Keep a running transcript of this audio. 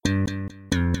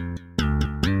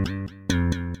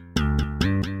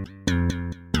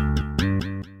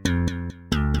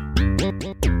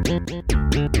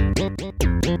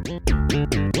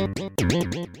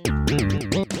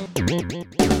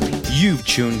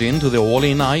tuned in to the All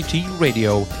in IT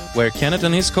Radio, where Kenneth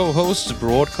and his co-hosts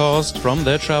broadcast from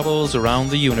their travels around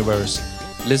the universe.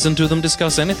 Listen to them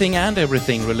discuss anything and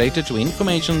everything related to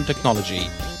information technology.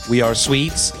 We are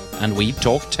Swedes, and we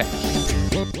talk tech.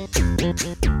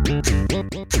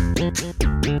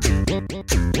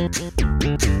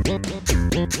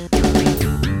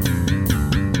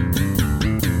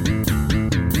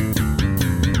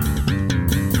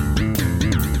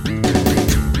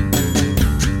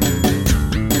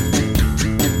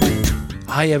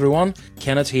 Hi everyone,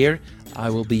 Kenneth here.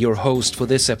 I will be your host for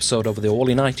this episode of the All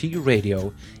in IT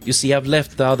Radio. You see, I've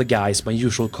left the other guys, my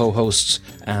usual co-hosts,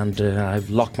 and I've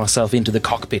locked myself into the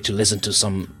cockpit to listen to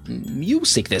some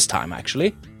music this time,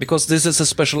 actually. Because this is a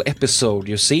special episode,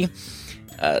 you see.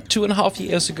 2.5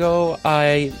 years ago,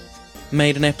 I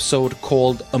made an episode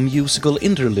called A Musical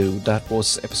Interlude. That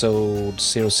was episode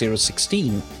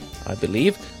 0016, I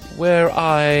believe, where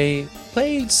I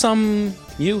played some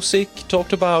music,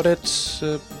 talked about it,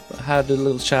 had a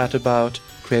little chat about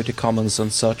Creative Commons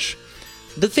and such.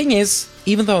 The thing is,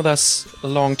 even though that's a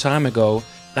long time ago,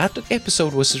 that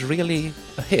episode was really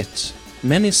a hit.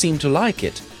 Many seem to like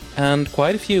it, and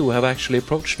quite a few have actually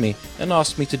approached me and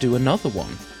asked me to do another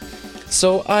one.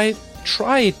 So I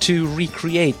tried to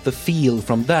recreate the feel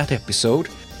from that episode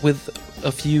with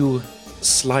a few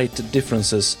slight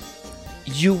differences.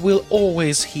 You will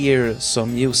always hear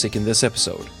some music in this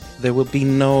episode. There will be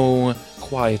no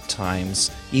quiet times.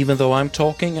 Even though I'm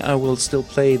talking, I will still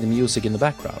play the music in the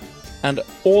background. And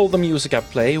all the music I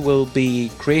play will be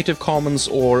Creative Commons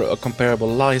or a comparable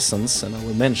license, and I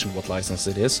will mention what license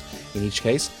it is in each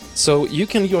case. So you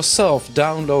can yourself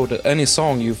download any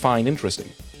song you find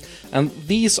interesting. And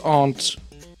these aren't...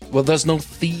 well, there's no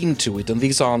theme to it, and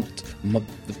these aren't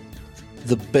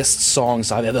the best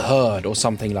songs I've ever heard or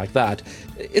something like that.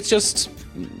 It's just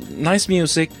nice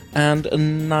music and a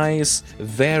nice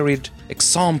varied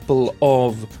example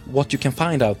of what you can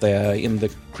find out there in the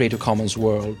Creative Commons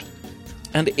world.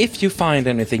 And if you find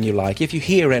anything you like, if you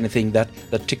hear anything that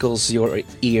tickles your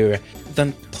ear,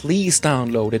 then please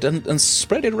download it and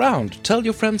spread it around. Tell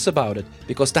your friends about it,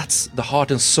 because that's the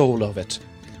heart and soul of it.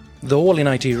 The All in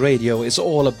IT Radio is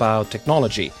all about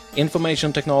technology,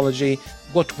 information technology,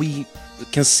 what we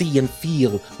can see and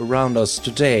feel around us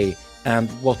today, and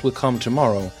what will come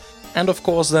tomorrow. And of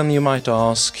course then you might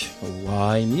ask,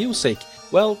 why music?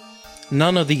 Well,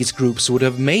 none of these groups would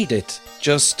have made it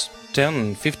just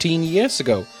 10, 15 years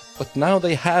ago. But now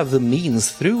they have the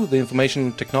means through the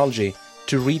information technology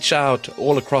to reach out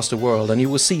all across the world, and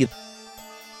you will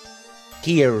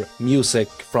hear music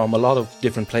from a lot of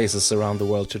different places around the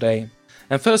world today.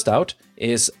 And first out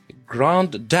is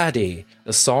Grand Daddy,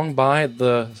 a song by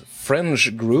the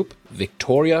French group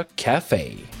Victoria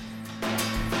Cafe.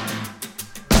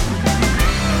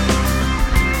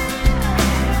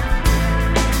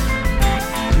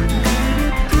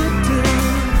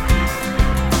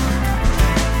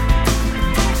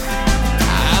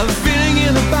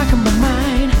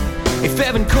 If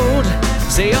heaven cold,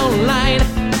 say online.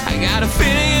 I got a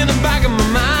feeling in the back of my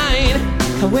mind.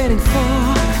 I'm waiting for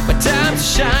my time to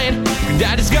shine.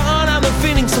 Daddy's gone, I'm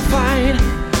feeling so fine.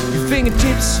 Your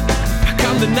fingertips, I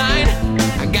come the 9.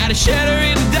 I got a shadow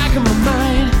in the dark of my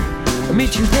mind. I'll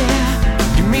meet you there,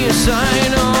 give me a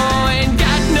sign. Oh, ain't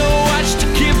got no watch to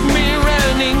keep me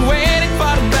running, waiting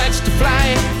for the birds to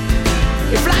fly.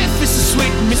 If life is a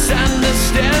sweet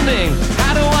misunderstanding,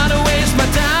 I don't wanna waste my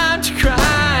time to cry.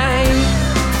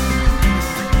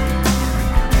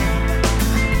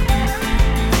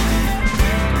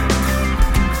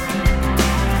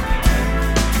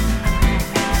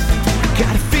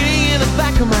 Got a feeling in the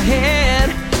back of my head,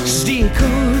 still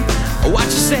cool, what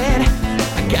you said.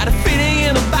 I got a feeling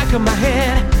in the back of my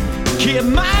head, keep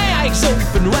my eyes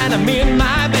open when I'm in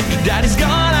my bed. Daddy's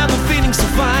gone, I'm feeling so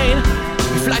fine.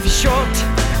 If life is short,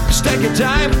 just take your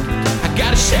time. I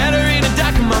got a shadow in the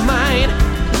dark of my mind.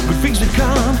 Good things will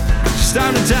come, just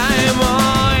time to time.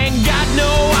 Oh, ain't got no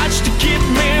watch to keep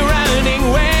me running,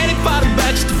 waiting for the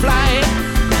birds to fly.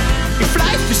 If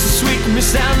life is a sweet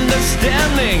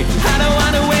misunderstanding, I don't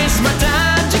wanna waste my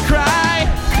time to cry.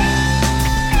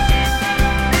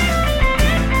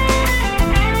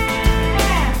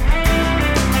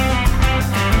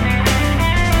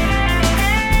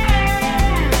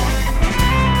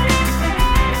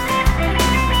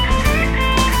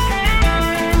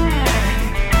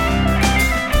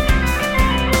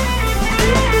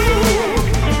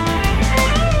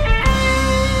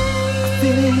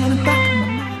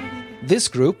 This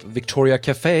group, Victoria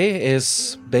Cafe,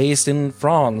 is based in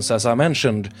France, as I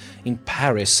mentioned, in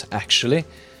Paris actually,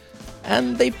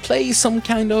 and they play some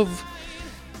kind of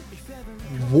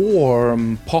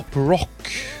warm pop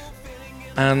rock,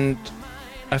 and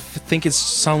I think it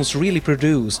sounds really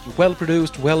produced,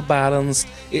 well balanced.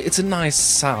 It's a nice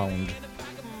sound.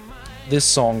 This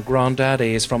song,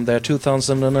 Granddaddy, is from their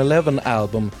 2011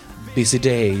 album Busy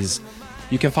Days.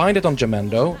 You can find it on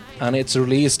Jamendo, and it's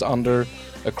released under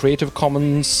a Creative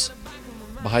Commons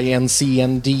by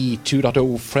NCND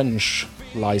 2.0 French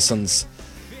license.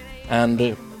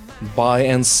 And by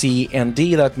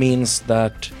NCND, that means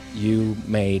that you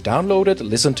may download it,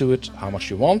 listen to it how much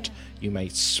you want, you may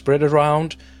spread it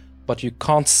around, but you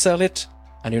can't sell it,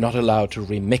 and you're not allowed to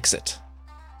remix it.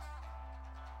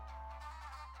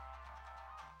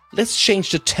 Let's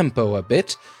change the tempo a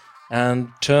bit and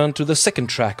turn to the second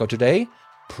track of today,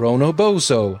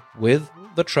 Pronoboso, with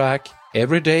the track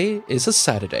Every Day is a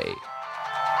Saturday.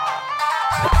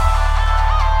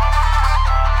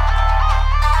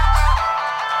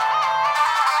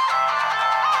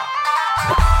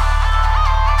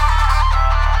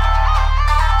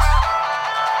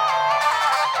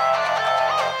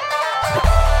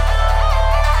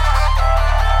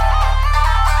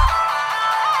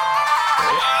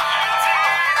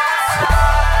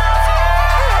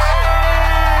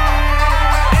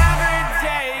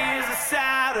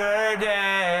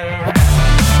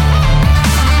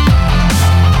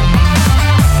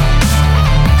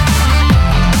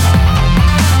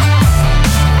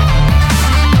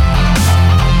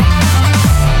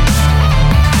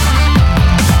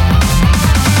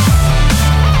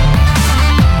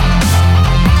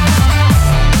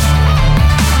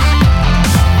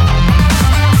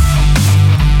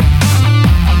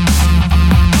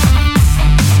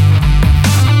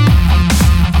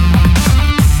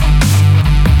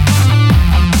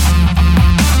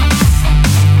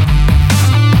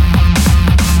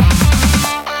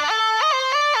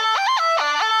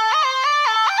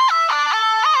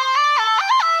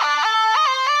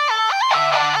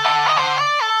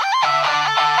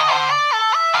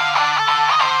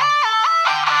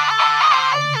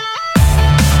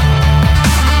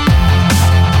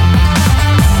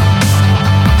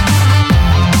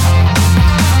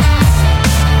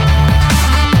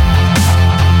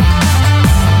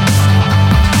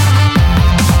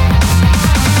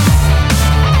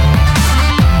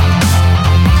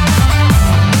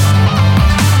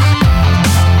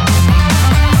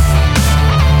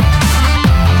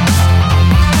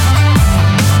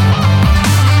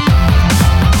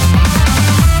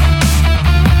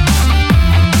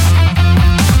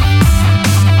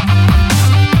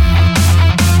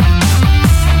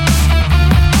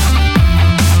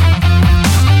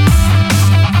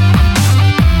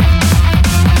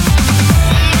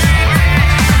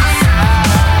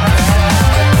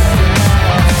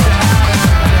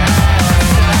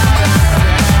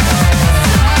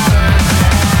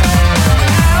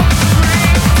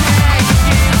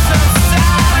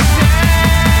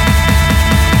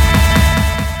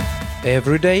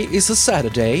 Every Day is a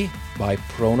Saturday by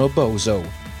Pronoboso.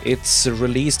 It's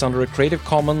released under a Creative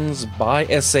Commons by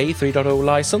SA 3.0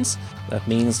 license. That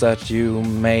means that you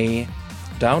may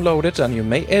download it and you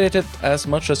may edit it as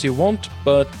much as you want,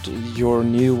 but your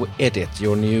new edit,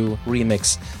 your new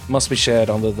remix must be shared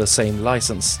under the same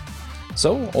license.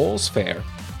 So, all's fair.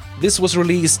 This was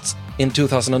released in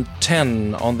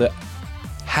 2010 on the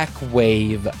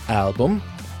Hackwave album,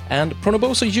 and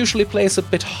Pronoboso usually plays a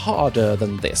bit harder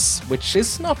than this, which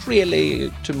is not really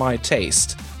to my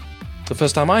taste. The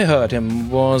first time I heard him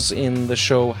was in the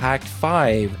show Hack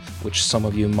 5, which some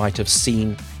of you might have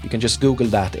seen. You can just Google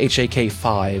that,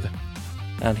 HAK5,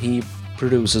 and he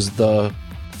produces the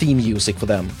theme music for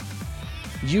them.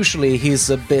 Usually he's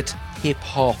a bit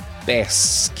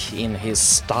hip-hop-esque in his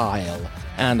style,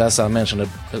 and as I mentioned, a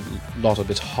lot a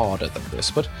bit harder than this,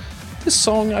 but this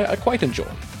song I quite enjoy.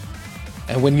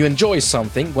 And when you enjoy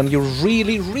something, when you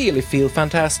really, really feel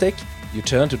fantastic, you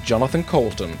turn to Jonathan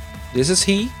Colton. This is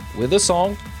he with the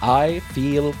song I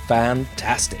Feel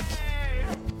Fantastic.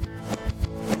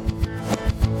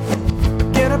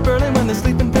 Get up early when the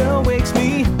sleeping pill wakes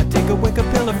me. I take a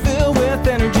wake-up pill to fill with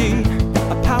energy.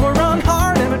 I power on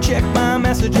hard and I check my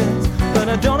messages, but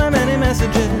I don't have any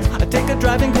messages. I take a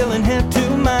driving pill and head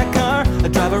to my car. I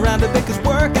drive around a bit cause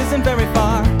work isn't very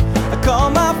far. I call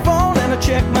my phone and I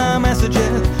check my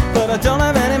messages, but I don't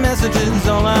have any messages.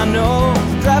 All I know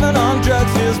is driving on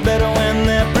drugs feels better when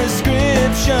they're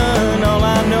prescription. All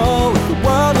I know is the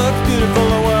world looks beautiful,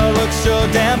 the world looks so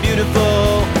damn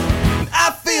beautiful.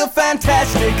 I feel fantastic.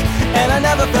 fantastic, and I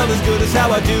never felt as good as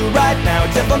how I do right now.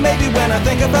 Except for maybe when I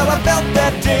think of how I felt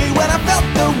that day, when I felt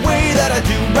the way that I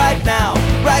do right now.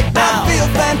 Right now, I feel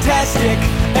fantastic,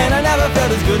 and I never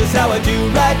felt as good as how I do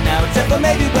right now. Except for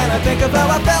maybe when I think of how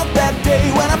I felt that day,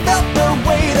 when I felt the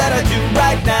way that I do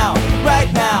right now.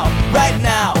 Right now, right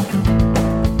now.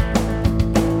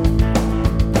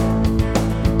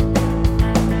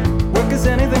 Work is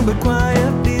anything but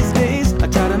quiet these days. I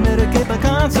try to mitigate my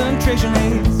concentration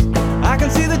haze. I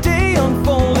can see the day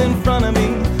unfold in front of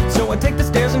me, so I take the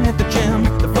stairs and hit the gym.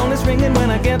 The phone is ringing when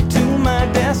I get to my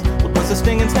desk. What was the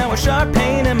stinging's now a sharp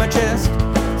pain in my chest.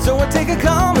 So I take a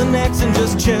call the next and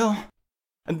just chill.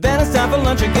 And then it's time for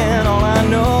lunch again. All I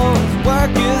know is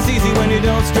work is easy when you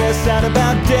don't stress out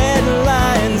about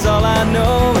deadlines. All I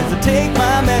know is to take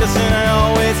my medicine. I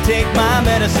always take my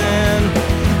medicine.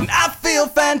 And I feel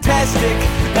fantastic,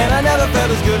 and I never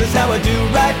felt as good as how I do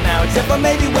right now. Except for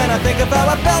maybe when I think of how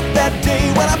I felt that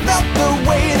day, when I felt the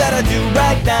way that I do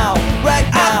right now. Right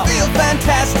now, I feel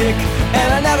fantastic, and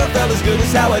I never felt as good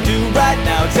as how I do right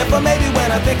now. Except for maybe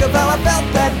when I think of how I felt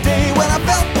that day, when I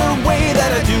felt the way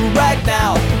that I do right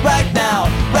now. Right now,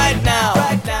 right now,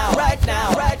 right now, right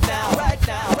now, right now, right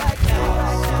now, right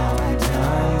now.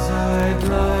 Sometimes I'd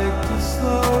like to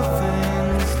slow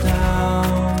things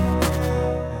down.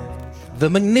 The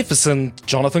magnificent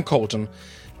Jonathan Coulton.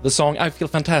 The song I Feel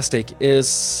Fantastic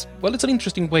is, well, it's an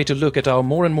interesting way to look at our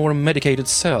more and more medicated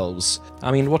selves.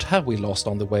 I mean, what have we lost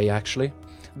on the way, actually?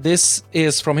 This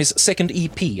is from his second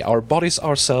EP, Our Bodies,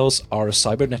 Ourselves, Our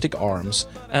Cybernetic Arms.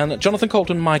 And Jonathan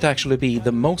Coulton might actually be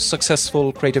the most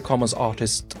successful Creative Commons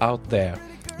artist out there.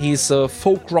 He's a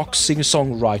folk rock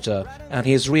singer-songwriter, and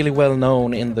he is really well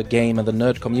known in the game and the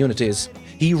nerd communities.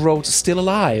 He wrote Still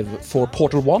Alive for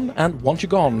Portal 1 and Want You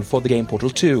Gone for the game Portal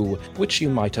 2, which you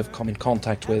might have come in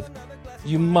contact with.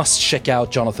 You must check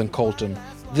out Jonathan Coulton.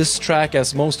 This track,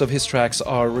 as most of his tracks,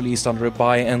 are released under a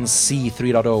by NC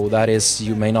 3.0, that is,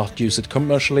 you may not use it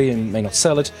commercially and may not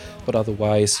sell it, but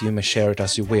otherwise you may share it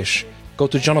as you wish. Go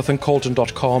to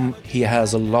jonathancoulton.com, he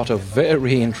has a lot of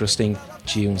very interesting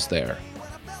tunes there.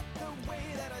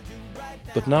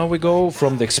 But now we go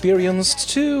from the experienced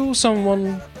to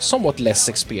someone somewhat less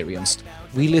experienced.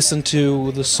 We listen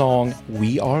to the song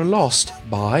We Are Lost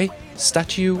by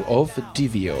Statue of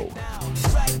Divio.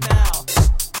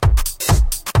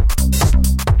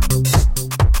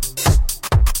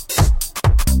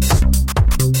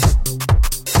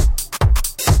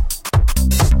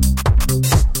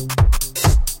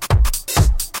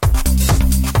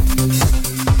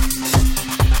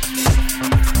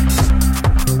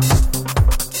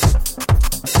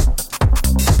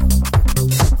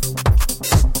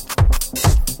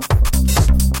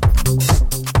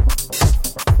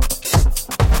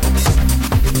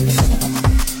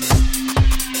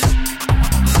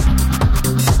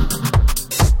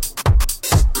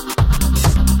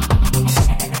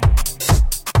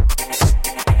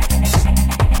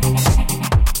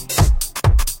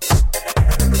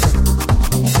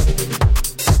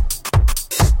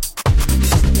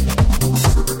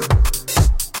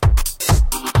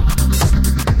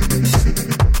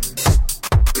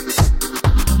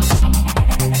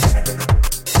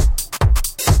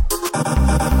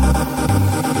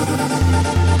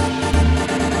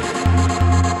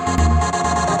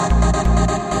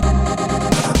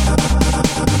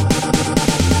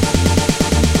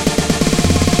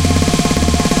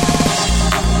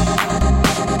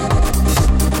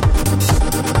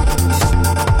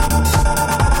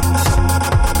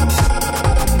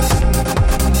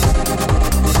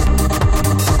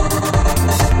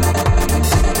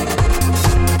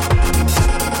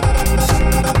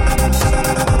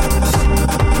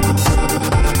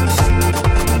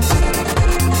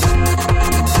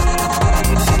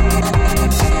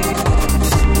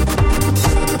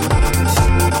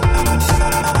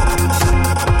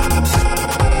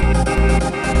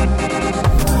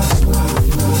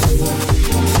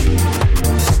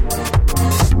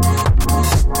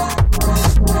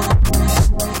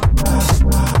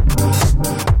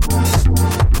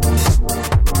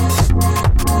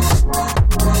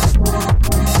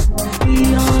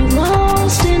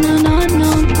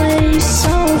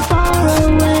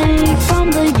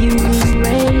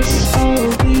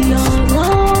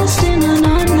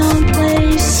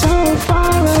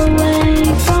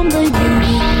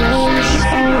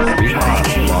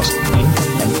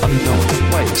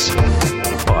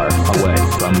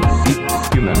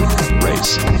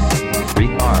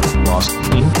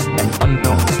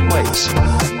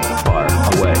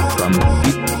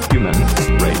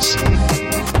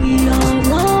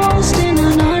 Lost in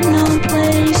an unknown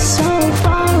place, so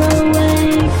far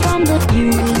away from the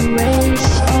human race.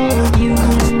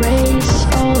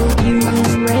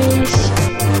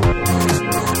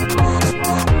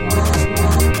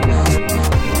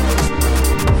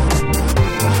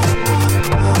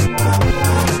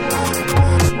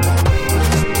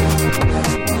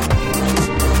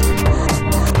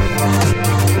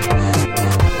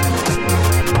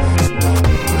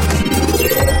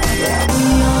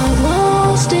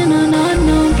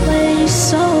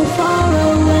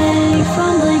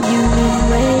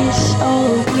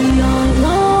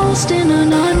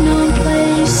 an unknown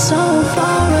place, so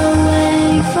far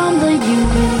away from the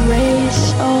human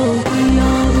race. Oh, we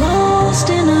are lost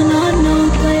in an unknown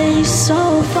place,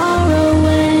 so far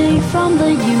away from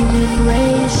the human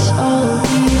race. Oh,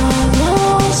 we are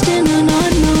lost in an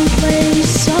unknown place,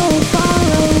 so far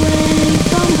away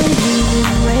from the human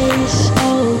race.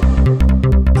 Oh.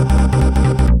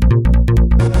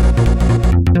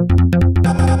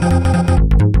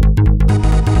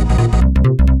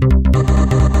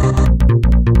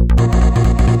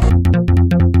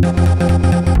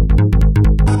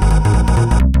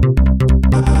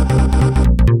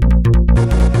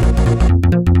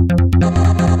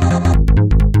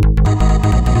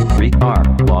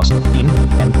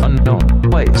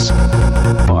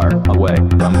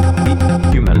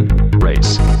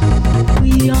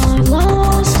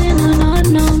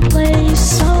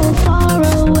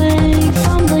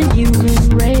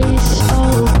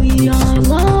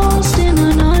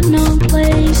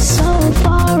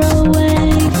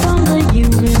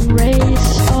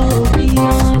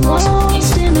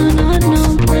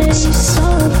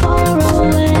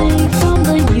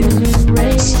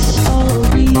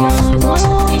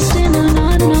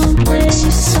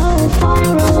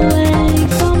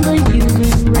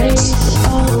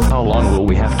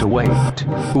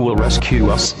 Who will rescue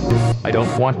us? I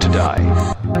don't want to die.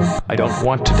 I don't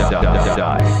want to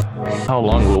die. How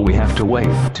long will we have to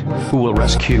wait? Who will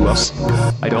rescue us?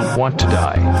 I don't want to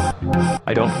die.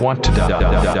 I don't want to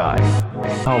die.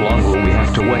 How long will we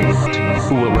have to wait?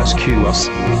 Who will rescue us?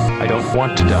 I don't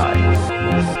want to die.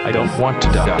 I don't want to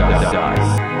die.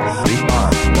 We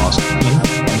are lost in an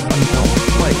unknown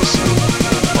place,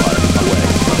 far away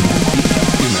from the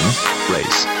human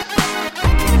race.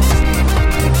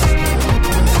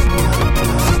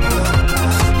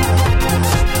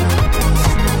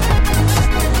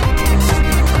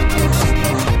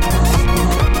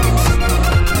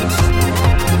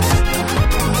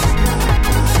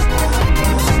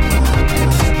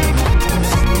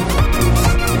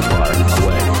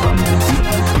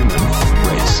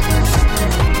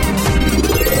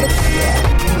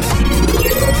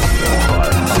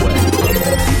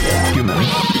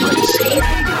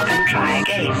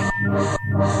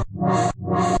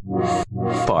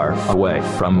 Far away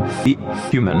from the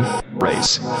human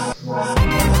race.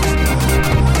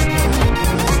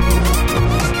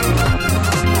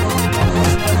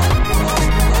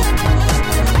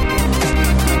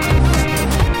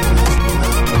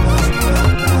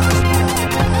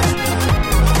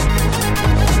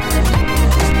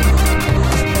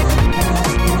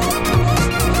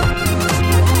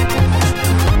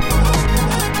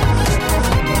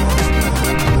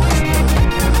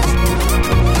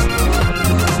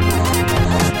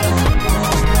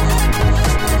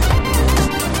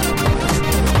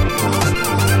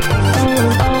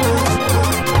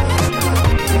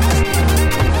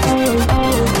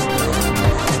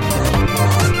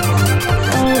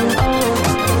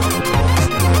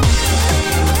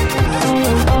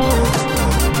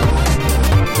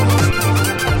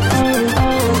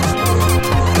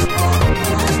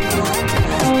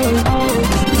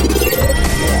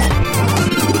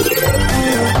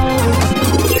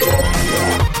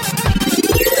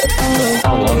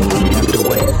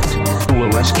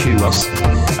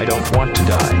 I don't want to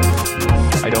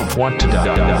die. I don't want to die.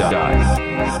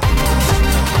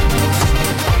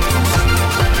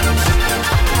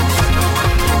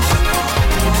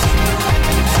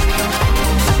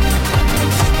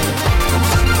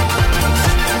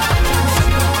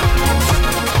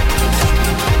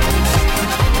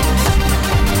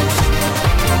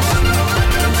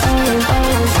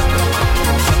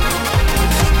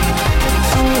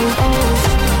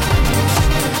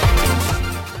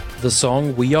 The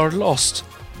song We Are Lost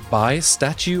by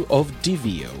Statue of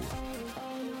Divio.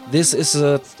 This is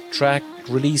a track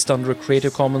released under a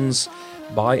Creative Commons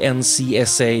by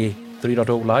NCSA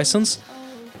 3.0 license.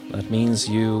 That means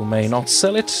you may not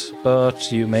sell it,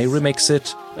 but you may remix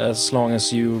it as long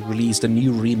as you released a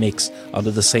new remix under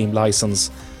the same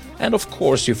license. And of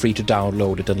course you're free to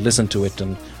download it and listen to it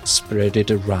and spread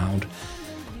it around.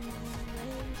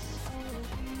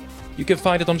 You can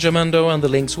find it on Jamendo and the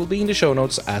links will be in the show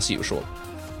notes as usual.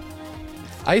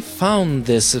 I found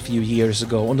this a few years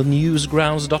ago on the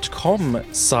newsgrounds.com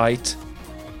site.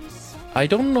 I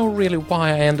don't know really why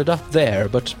I ended up there,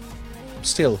 but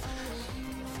still.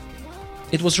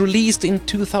 It was released in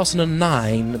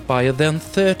 2009 by a then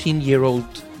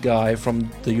 13-year-old guy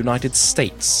from the United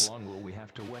States.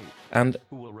 And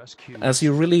as he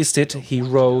released it, he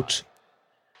wrote,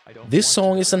 This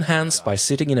song is enhanced by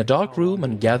sitting in a dark room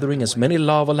and gathering as many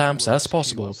lava lamps as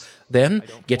possible. Then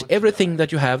get everything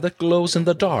that you have that glows in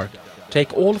the dark.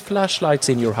 Take all flashlights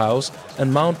in your house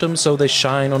and mount them so they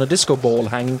shine on a disco ball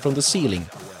hanging from the ceiling.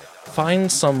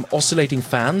 Find some oscillating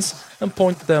fans and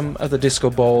point them at the disco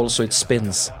ball so it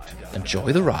spins.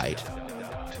 Enjoy the ride.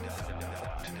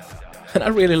 And I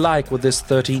really like what this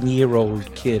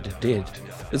 13-year-old kid did.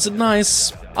 It's a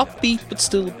nice, upbeat but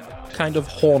still kind of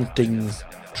haunting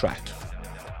track.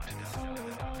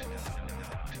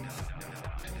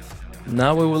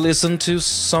 Now we will listen to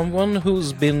someone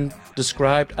who's been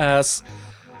described as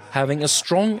having a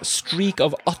strong streak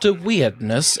of utter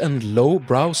weirdness and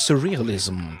lowbrow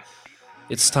surrealism.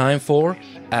 It's time for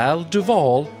Al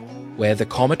Duvall, Where the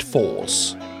Comet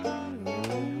Falls.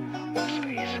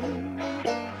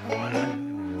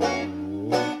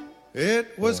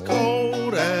 It was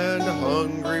cold and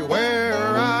hungry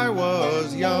where I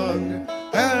was young.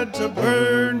 Had to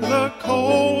burn the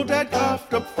coal that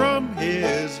coughed up from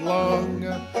his lung.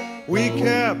 We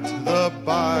kept the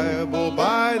Bible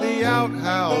by the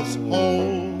outhouse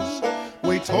holes.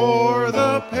 We tore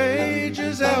the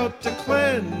pages out to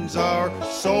cleanse our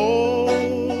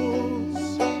souls.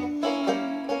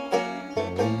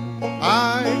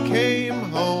 I came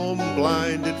home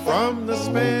blinded from the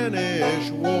Spanish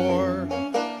War.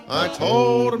 I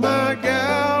told my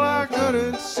gal I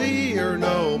couldn't see her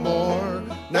no more.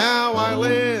 Now I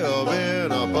live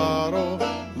in a bottle,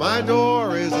 my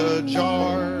door is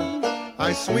ajar.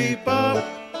 I sweep up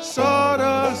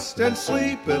sawdust and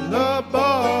sleep in the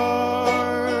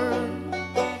bar.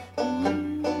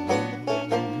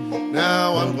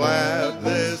 Now I'm glad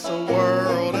this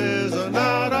world is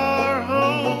not our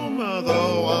home,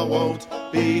 though I won't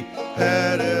be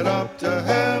headed up to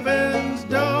heaven's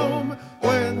dome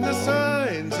when the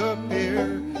signs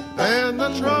appear and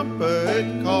the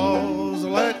trumpet calls.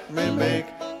 Let me make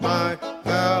my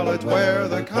pallet where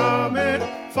the comet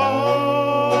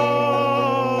falls.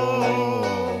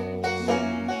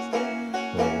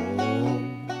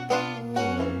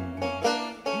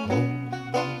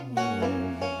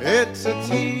 It's a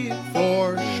T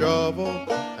for shovel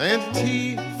and a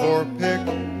T for pick.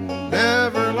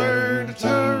 Never learned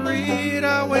to read,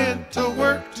 I went to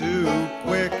work too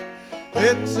quick.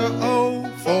 It's a O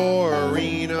for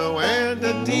Reno and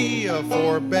a D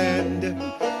for bend.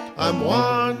 I'm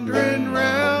wandering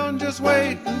round just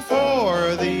waiting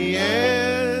for the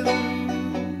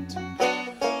end.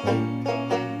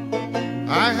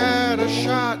 I had a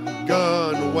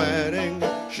shotgun wedding,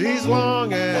 she's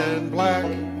long and black.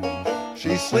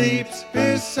 She sleeps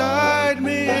beside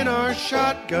me in our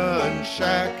shotgun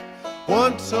shack.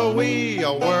 Once we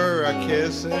were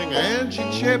a-kissing and she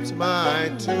chipped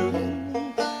my tooth.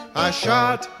 I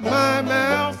shot my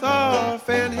mouth off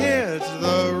and hit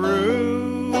the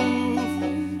roof.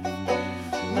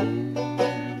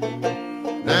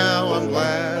 Now I'm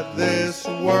glad this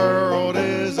world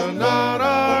is not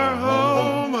our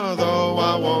home, though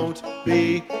I won't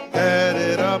be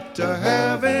headed up to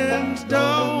heaven's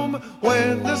dome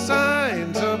when the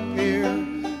signs appear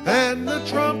and the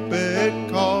trumpet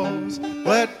calls.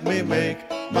 Let me make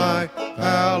my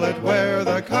pallet where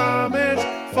the comet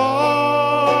falls.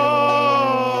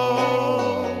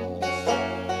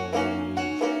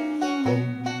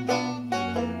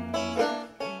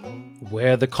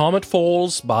 Where the Comet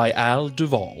Falls by Al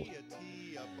Duvall.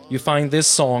 You find this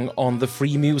song on the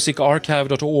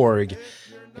freemusicarchive.org.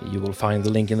 You will find the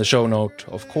link in the show note,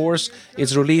 of course.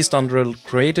 It's released under a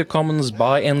Creative Commons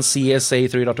by NCSA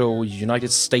 3.0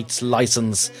 United States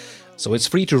license. So it's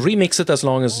free to remix it as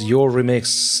long as your remix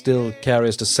still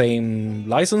carries the same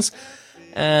license,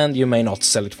 and you may not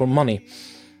sell it for money.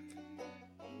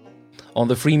 On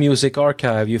the Free Music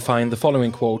Archive you find the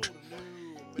following quote: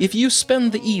 "If you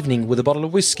spend the evening with a bottle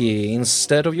of whiskey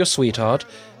instead of your sweetheart,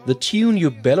 the tune you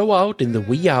bellow out in the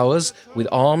wee hours with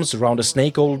arms around a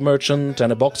snake-old merchant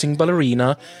and a boxing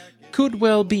ballerina could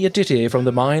well be a ditty from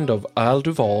the mind of Al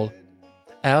Duvall.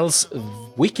 Al's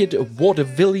wicked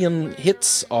vaudevillian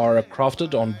hits are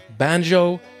crafted on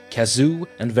banjo, kazoo,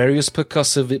 and various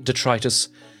percussive detritus.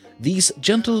 These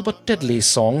gentle but deadly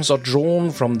songs are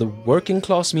drawn from the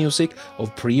working-class music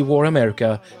of pre-war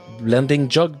America, blending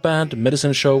jug band,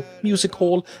 medicine show, music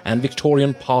hall, and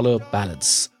Victorian parlor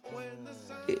ballads."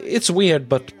 It's weird,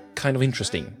 but kind of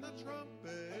interesting.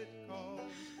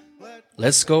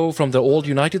 Let's go from the old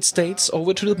United States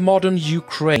over to the modern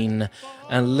Ukraine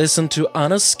and listen to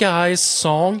Anna Sky's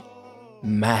song,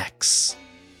 Max.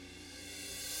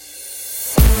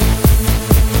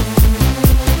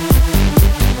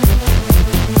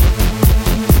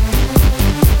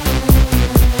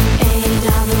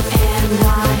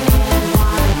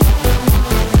 A-double-M-Y-N-Y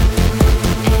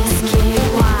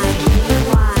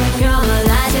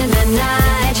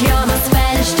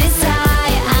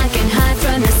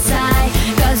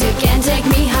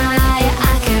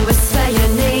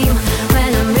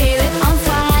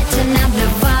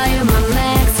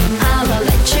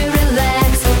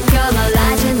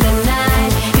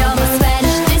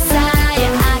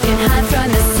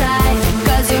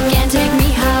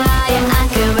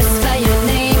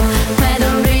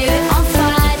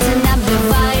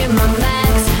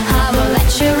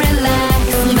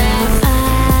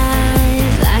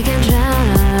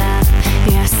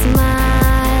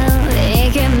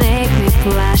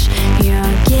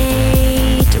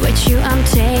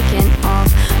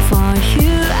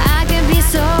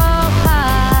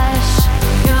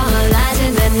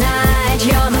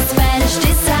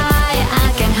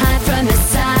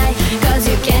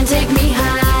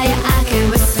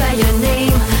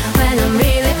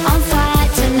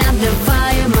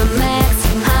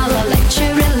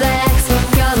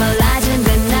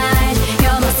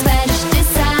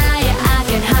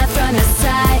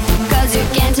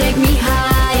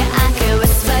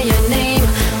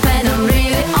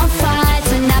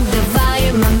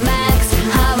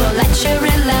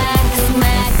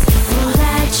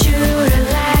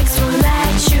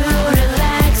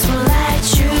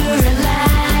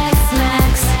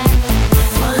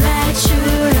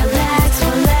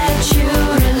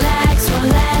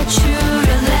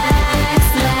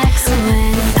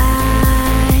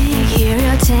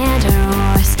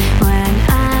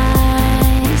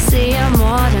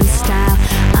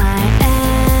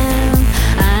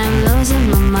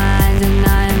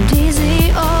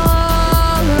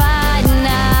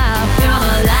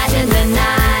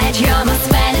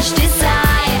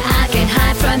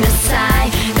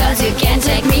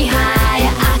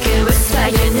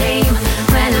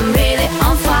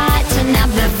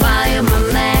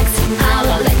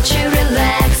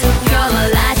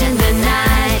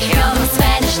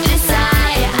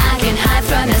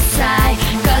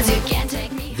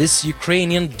This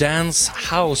Ukrainian dance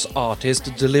house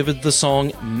artist delivered the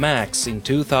song Max in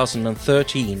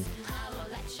 2013.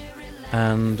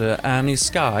 And Annie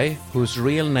Sky, whose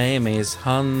real name is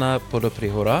Hanna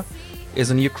Podoprihora,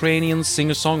 is an Ukrainian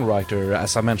singer-songwriter,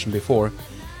 as I mentioned before.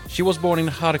 She was born in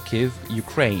Kharkiv,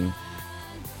 Ukraine.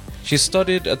 She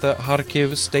studied at the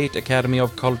Kharkiv State Academy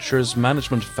of Culture's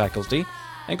Management Faculty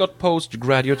and got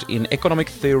postgraduate in Economic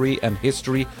Theory and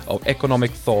History of Economic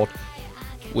Thought,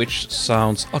 which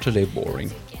sounds utterly boring.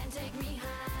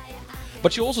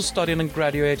 But she also studied and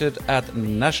graduated at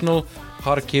National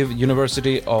Kharkiv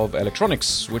University of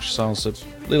Electronics, which sounds a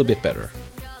little bit better.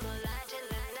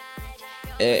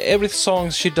 Every song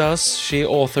she does, she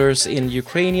authors in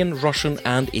Ukrainian, Russian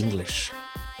and English.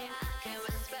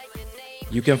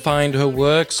 You can find her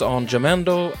works on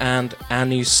Jamendo and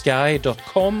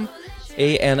annysky.com,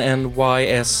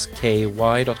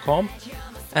 ANNYSKY.com,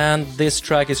 and this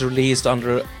track is released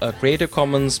under a Creative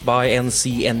Commons by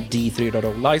NC and D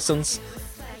 3.0 license.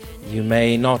 You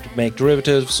may not make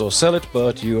derivatives or sell it,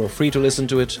 but you are free to listen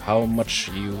to it how much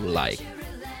you like.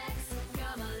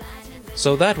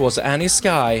 So that was Annie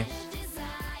Sky.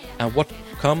 And what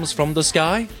comes from the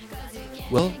sky?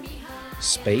 Well,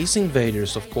 Space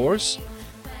Invaders, of course.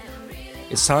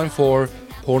 It's time for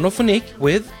Pornophonique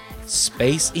with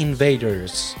Space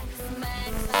Invaders.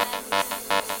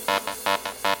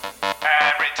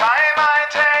 Every time I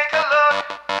take a look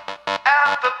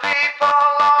at the people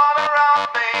all around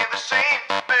me, they seem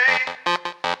to be,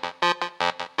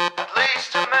 at least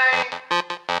to me,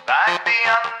 like the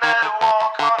undead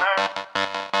walk on earth.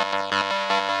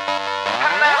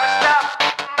 And every step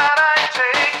that I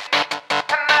take,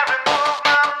 and every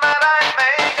movement that I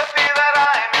make, I feel that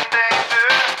I'm in danger.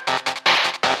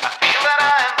 I feel that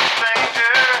I'm a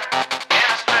stranger in a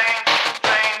strange,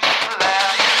 strange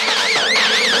land.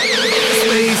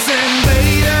 Space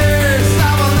invaders,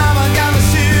 I will never gonna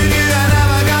shoot you, I'm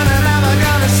never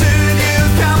gonna shoot you,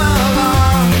 come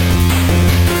along.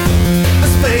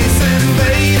 Space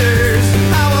invaders,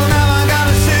 I will never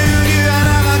gonna shoot you,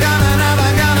 I'm never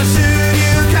gonna shoot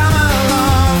you, come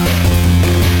along.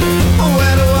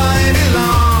 Where do I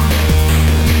belong?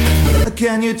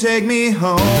 Can you take me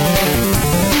home?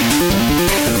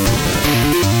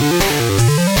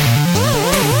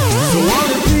 So all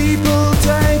the people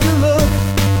take a look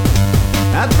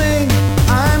at me,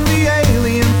 I'm the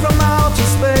alien from outer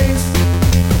space.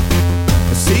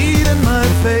 I see it in my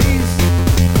face,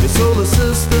 the solar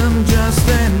system just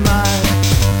ain't mine.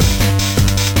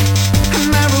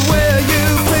 And everywhere you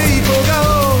people go,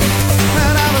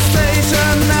 and I'm a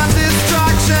station of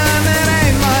destruction, it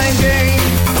ain't my game.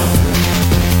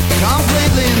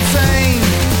 Completely insane,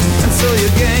 and so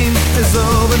your game is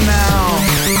over now.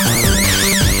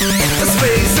 The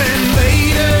Space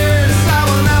Invaders, I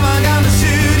will never gonna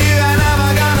shoot you, I'm never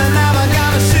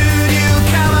gonna shoot you,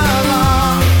 come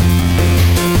along.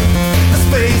 The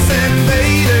Space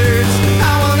Invaders, I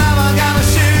will never gonna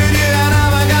shoot you,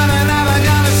 I'm never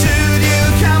gonna shoot you,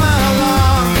 come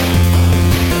along.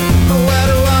 Where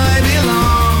do I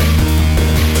belong?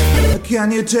 Can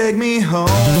you take me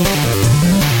home?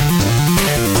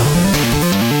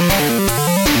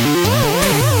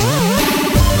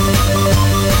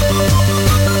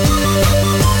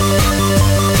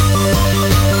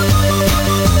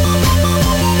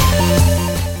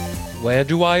 Where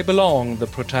Do I Belong, the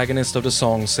protagonist of the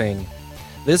song sing.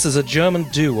 This is a German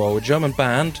duo, a German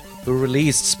band, who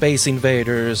released Space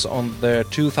Invaders on their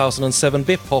 2007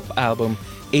 Bip-Hop album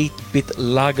 8-Bit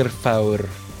Lagerfeuer.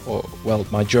 Oh, well,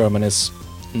 my German is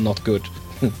not good.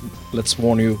 Let's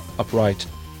warn you upright.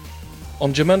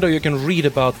 On Jamendo you can read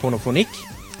about Pornophonique.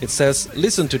 It says,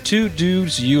 listen to two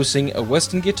dudes using a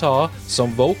Western guitar,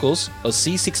 some vocals, a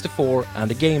C64 and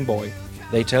a Game Boy.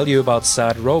 They tell you about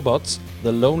sad robots,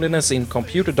 the loneliness in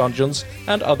computer dungeons,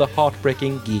 and other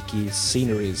heartbreaking geeky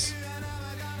sceneries.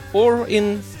 Or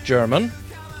in German,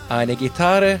 eine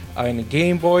Gitarre, ein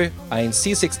Gameboy, ein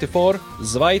C64,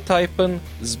 zwei Typen,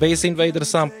 Space Invader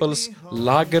Samples,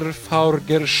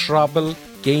 Lagerfeuer Schrabbel,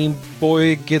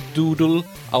 Gameboy Gedudel,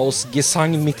 aus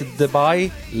Gesang mit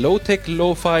dabei, Low-Tech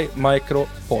Lo-Fi Micro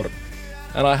Porn.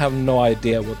 And I have no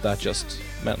idea what that just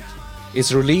meant.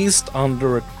 It's released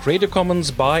under a Creative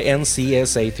Commons by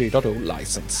NCSA 3.0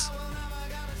 license.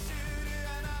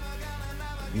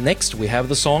 Next we have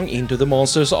the song Into the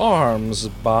Monster's Arms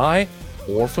by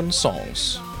Orphan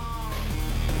Songs.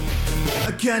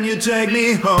 Can you take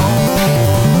me home?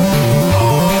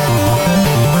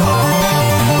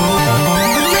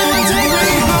 Can you take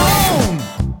me home?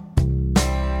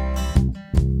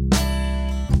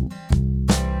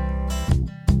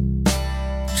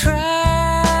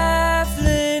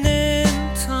 Traveling in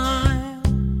time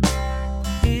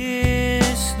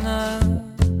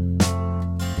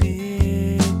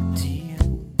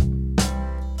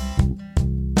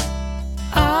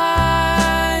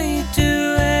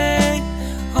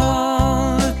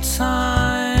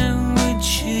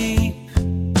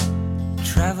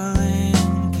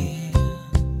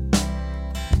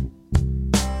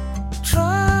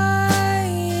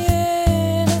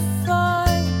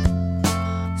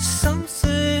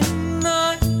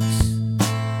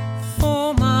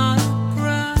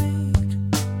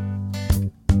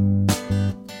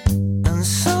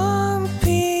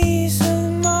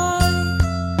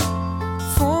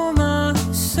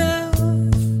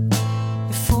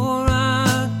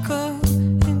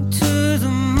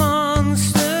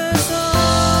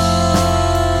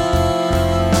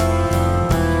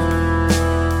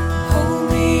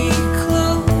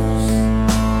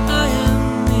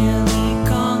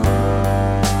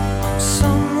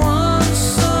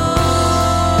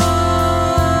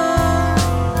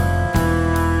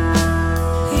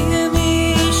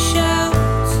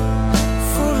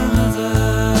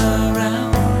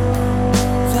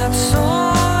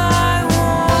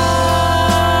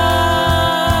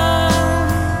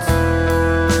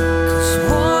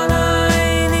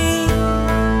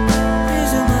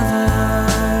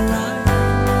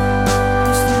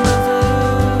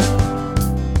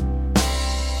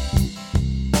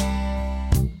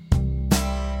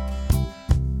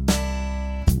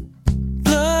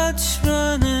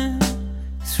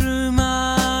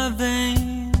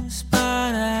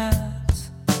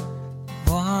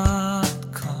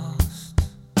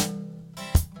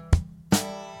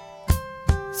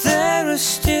are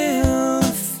still a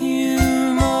few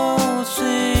more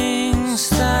things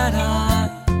that I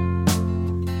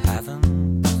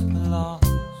haven't lost.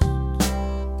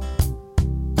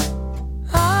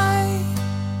 I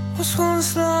was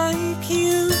once like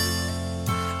you.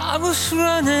 I was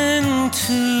running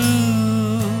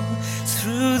through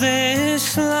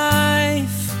this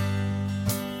life,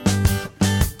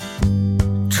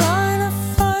 trying to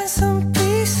find some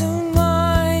peace of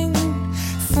mind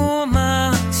for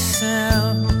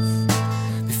myself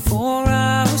before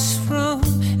I was thrown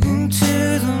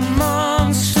into the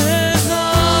monster's arms.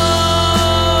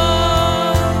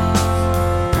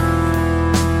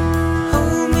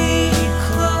 Hold me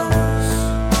close,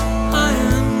 I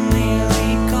am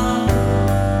nearly gone.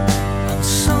 I'm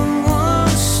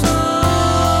someone's song.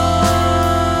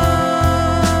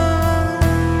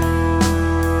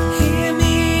 Hear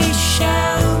me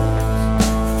shout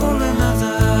for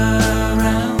another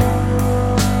round.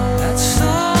 That's all I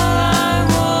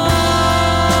want.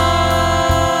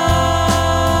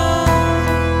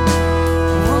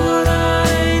 What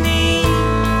I need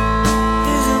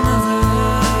is another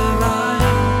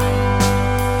ride.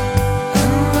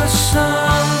 And the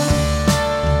sun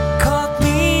caught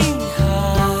me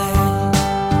high.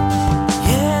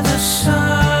 Yeah, the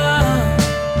sun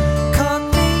caught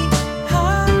me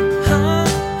high, high,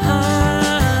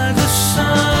 high. The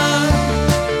sun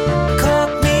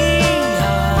caught me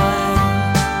high.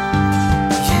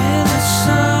 Yeah, the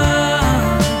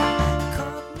sun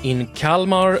caught me. In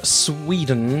Kalmar,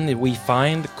 Sweden, we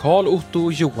find Carl Otto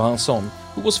Johansson,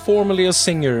 who was formerly a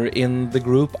singer in the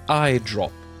group I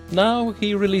Drop. Now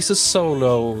he releases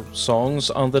solo songs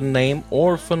under the name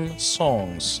Orphan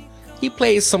Songs. He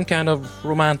plays some kind of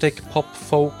romantic pop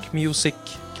folk music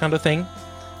kind of thing.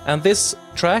 And this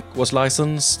track was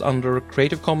licensed under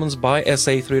Creative Commons by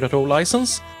SA 3.0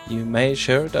 license. You may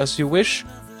share it as you wish.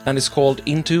 And it's called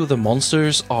Into the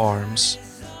Monster's Arms.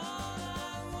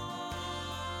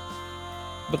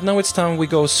 But now it's time we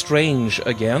go strange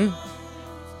again.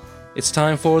 It's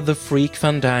time for the Freak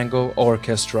Fandango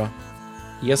Orchestra.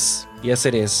 Yes,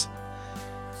 it is.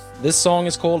 This song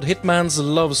is called Hitman's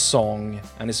Love Song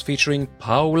and is featuring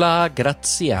Paola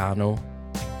Graziano.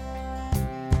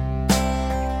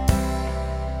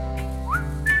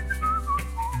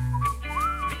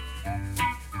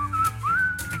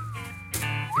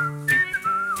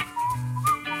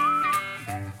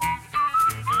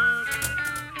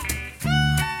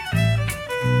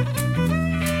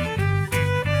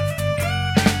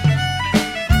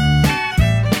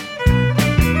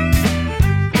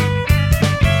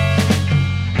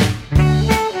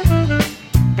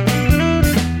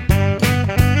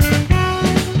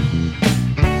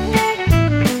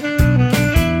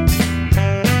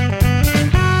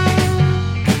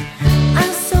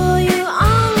 I saw you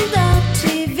on the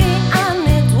TV and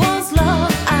it was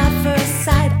love at first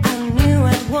sight. I knew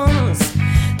at once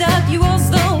that you was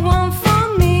the one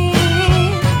for me.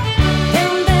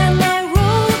 And then I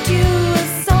wrote you a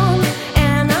song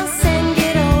and I sang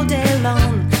it all day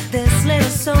long. This little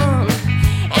song,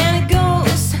 and it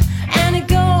goes, and it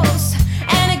goes,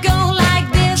 and it goes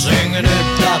like this. Sing it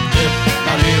up, dip,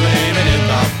 ba-dee-ba-dee-ba-dee,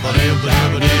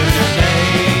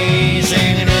 ba-ba-dee-ba-dee-ba-dee.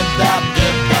 Sing it up,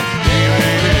 dip,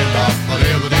 ba-dee-ba-dee-ba-dee,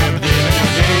 ba-ba-dee-ba-dee-ba-dee.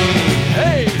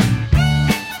 Hey!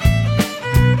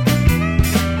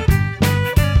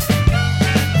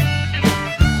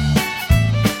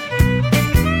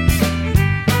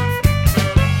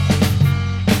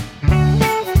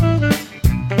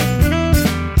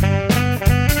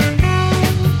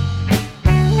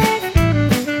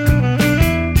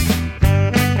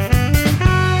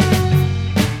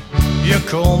 You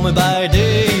call me by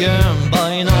day and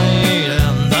by night,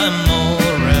 and I'm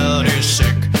already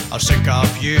sick. I'm sick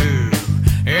of you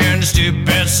and the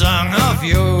stupid song of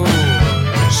yours.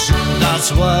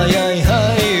 That's why I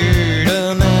hired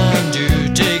a man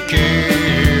to take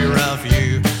care of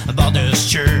you. About this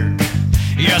jerk,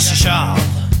 yes you shall,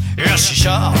 yes you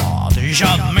shall. You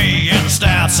shot me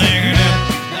instead, singing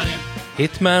it.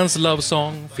 Hitman's Love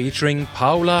Song featuring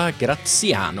Paola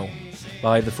Graziano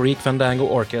by the Freak Fandango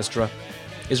Orchestra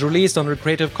is released under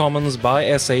Creative Commons by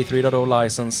SA 3.0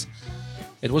 license.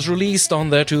 It was released on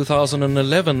their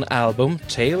 2011 album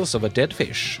Tales of a Dead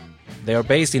Fish. They are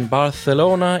based in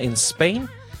Barcelona in Spain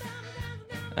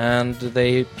and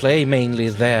they play mainly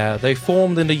there. They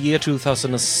formed in the year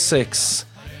 2006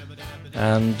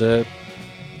 and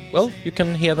well, you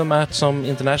can hear them at some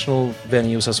international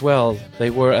venues as well. They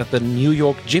were at the New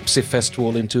York Gypsy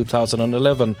Festival in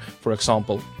 2011, for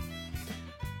example.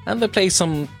 And they play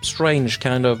some strange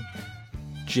kind of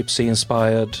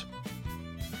gypsy-inspired...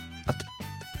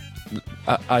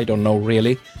 I don't know,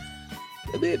 really.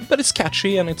 But it's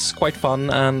catchy and it's quite fun,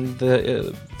 and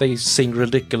they sing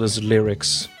ridiculous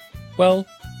lyrics. Well,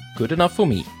 good enough for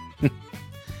me.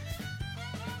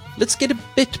 Let's get a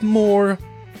bit more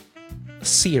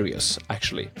serious,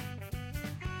 actually.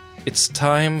 It's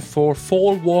time for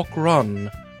Fall Walk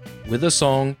Run with the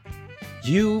song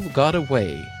You've Got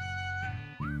Away.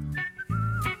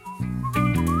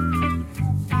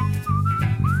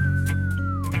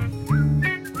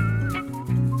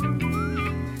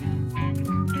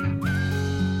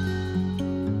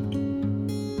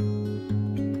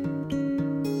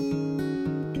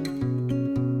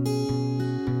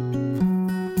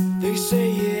 They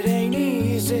say it ain't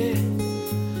easy,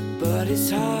 but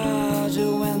it's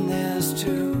harder when there's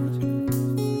two.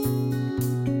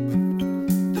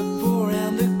 The poor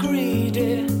and the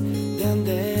greedy, then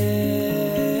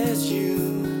there's you.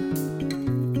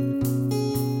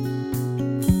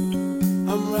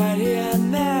 I'm right here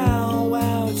now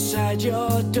outside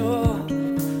your door,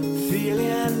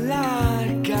 feeling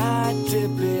like I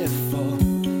did before.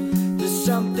 There's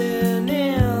something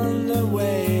in the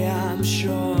way, I'm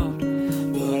sure.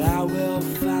 I will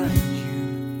find you.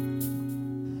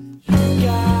 You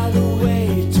got a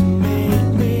way to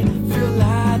make me feel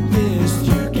like this.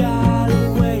 You got a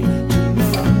way to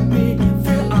make me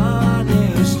feel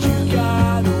honest. You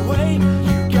got a way,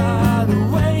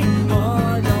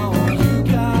 oh no. You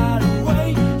got a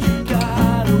way,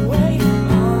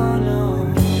 oh no.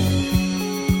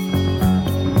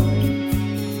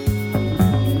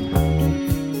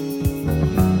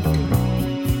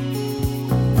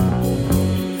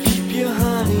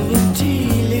 Honey and tea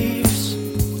leaves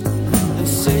and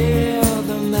sail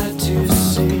them out to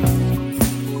sea.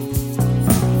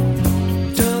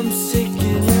 Dumb, sick, and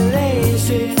you're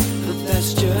lazy, but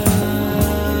that's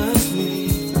just me.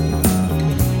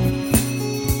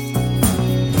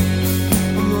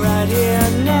 I'm right here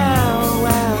now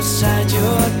outside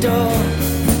your door,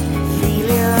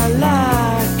 feeling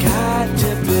like I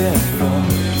did before.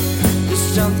 There's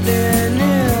something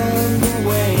in the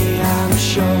way, I'm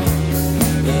sure.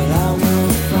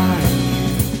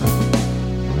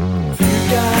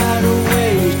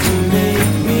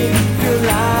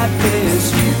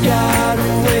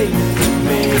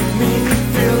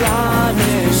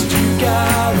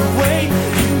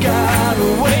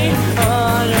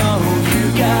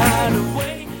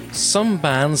 Some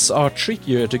bands are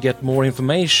trickier to get more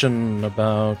information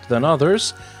about than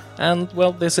others, and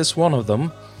well, this is one of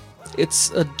them. It's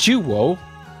a duo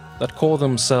that call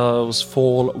themselves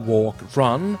Fall Walk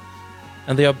Run,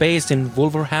 and they are based in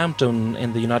Wolverhampton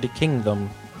in the United Kingdom.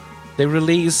 They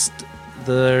released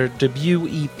their debut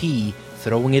EP,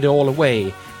 Throwing It All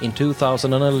Away, in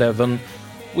 2011,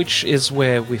 which is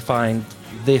where we find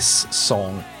this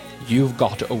song, You've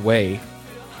Got Away.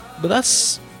 But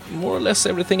that's more or less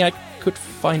everything I could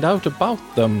find out about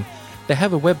them. They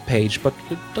have a webpage, but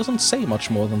it doesn't say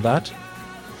much more than that.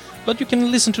 But you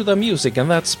can listen to their music, and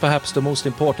that's perhaps the most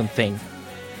important thing.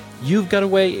 You've Got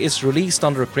Away is released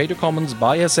under a Creative Commons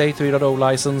by SA 3.0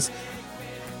 license,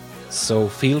 so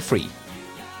feel free.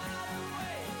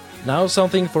 Now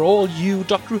something for all you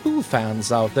Doctor Who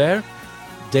fans out there.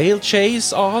 Dale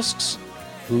Chase asks,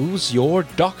 who's your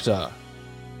doctor?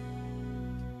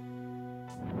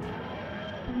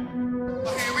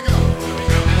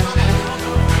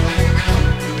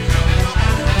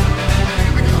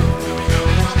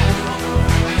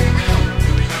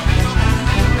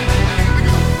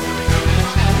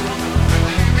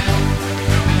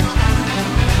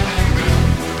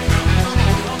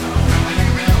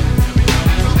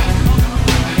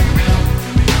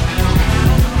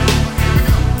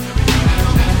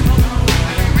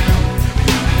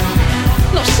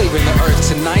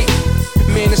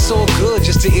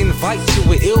 To invite to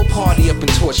an ill party up in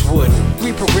Torchwood.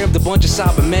 Reprogrammed a bunch of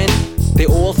Cybermen. They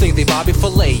all think they Bobby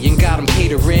Filet and got them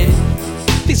catering.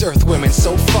 These Earth women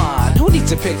so fine. Who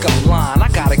needs to pick up line? I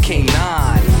got a K9.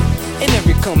 And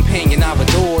every companion I've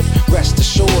adored. Rest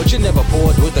assured, you're never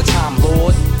bored with a Time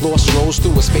Lord. Lost roads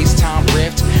through a space-time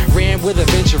rift. Ran with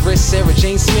adventurous Sarah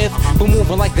Jane Smith. But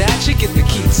moving like that, you get the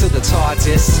key to the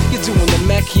TARDIS. You're doing the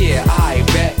mech, yeah, I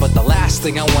bet. But the last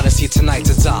thing I wanna see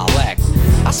tonight's a dialect.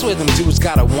 I swear them dudes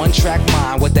got a one-track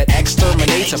mind with that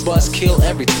exterminator buzzkill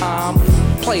every time.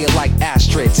 Play it like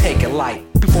Astrid, take it light.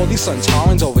 Before these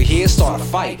Suntarans over here start a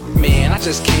fight. Man, I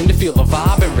just came to feel the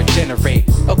vibe and regenerate.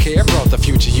 Okay, I brought the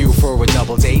future you for a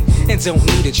double date. And don't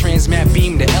need a transmat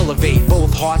beam to elevate.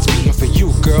 Both hearts beating for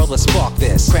you, girl, let's spark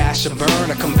this. Crash and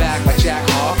burn or come back like Jack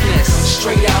Harkness.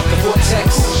 Straight out the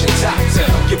vortex, who's your doctor?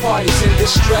 Your body's in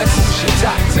distress, who's your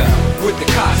doctor? With the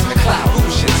cosmic cloud,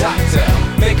 who's your doctor?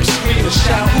 Make her scream and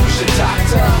shout, who's your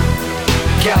doctor?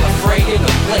 Gallifrey in the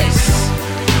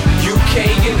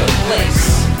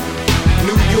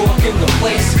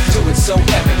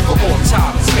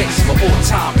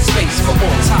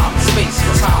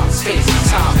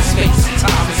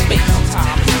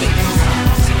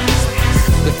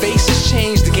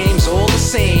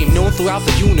travel throughout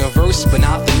the universe, but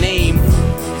not the name.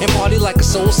 And party like a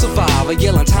soul survivor,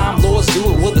 yelling Time Lords, do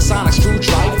it with a sonic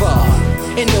screwdriver.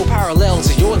 And no parallel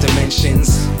to your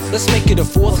dimensions. Let's make it a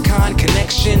fourth kind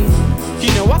connection. You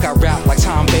know I got rap like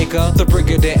Tom Baker. The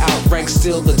Brigadier outranks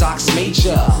still the Doc's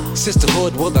major.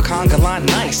 Sisterhood with a conga line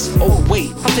nice. Oh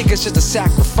wait, I think it's just a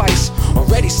sacrifice.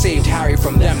 Already saved Harry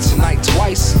from them tonight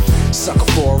twice.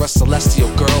 Sucker for a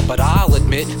celestial girl, but I'll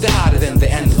admit they're hotter than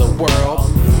the end of the world.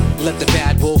 Let the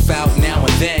bad wolf out now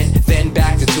and then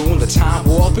back to doing the time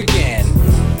warp again.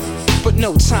 But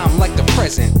no time like the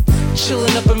present.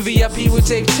 Chilling up in VIP with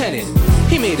Dave Tennant.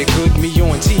 He made a good me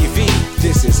on TV.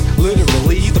 This is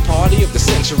literally the party of the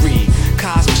century.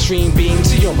 Cosmic stream beam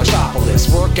to your metropolis.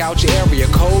 Work out your area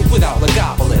code without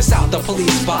Legopolis. Out the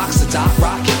police box, the dot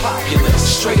rock your populace.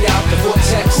 Straight out the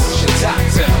vortex, who's your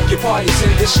doctor? Your party's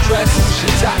in distress, who's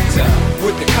your doctor?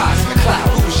 With the cosmic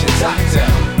cloud, who's your doctor?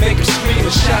 Make him scream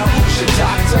and shout, who's your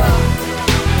doctor?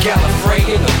 Gallifrey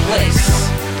in the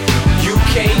place,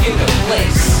 UK in the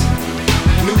place,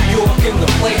 New York in the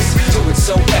place. Do it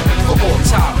so epic for all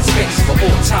time and space, for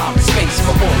all time and space,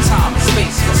 for all time and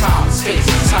space, for time and space,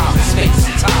 for time and space,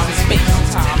 for time and space, for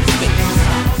time and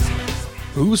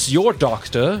space. Who's Your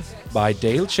Doctor by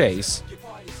Dale Chase.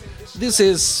 This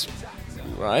is,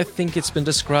 I think it's been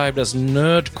described as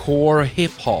nerdcore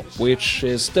hip-hop, which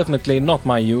is definitely not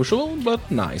my usual,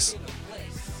 but nice.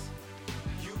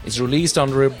 It's released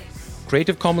under a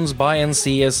Creative Commons by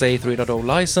NCSA 3.0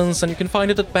 license, and you can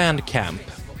find it at Bandcamp,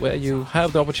 where you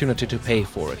have the opportunity to pay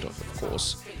for it, of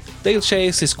course. Dale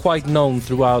Chase is quite known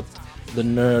throughout the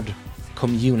nerd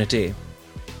community.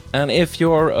 And if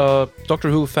you're a Doctor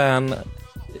Who fan,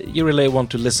 you really want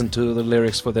to listen to the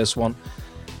lyrics for this one.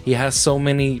 He has so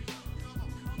many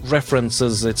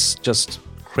references, it's just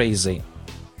crazy.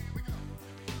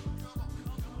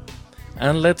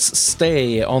 And let's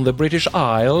stay on the British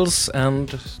Isles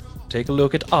and take a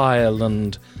look at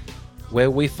Ireland, where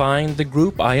we find the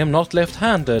group I Am Not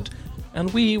Left-Handed,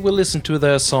 and we will listen to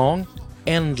their song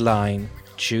Endline,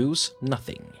 Choose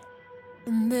Nothing.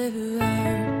 And there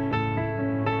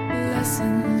are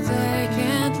lessons I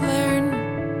can't learn.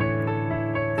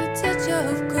 The touch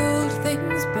of cold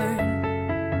things burn.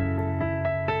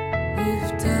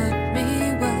 You've taught me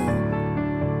well,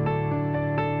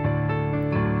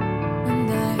 and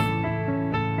I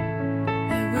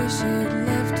wish you'd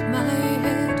left my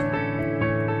head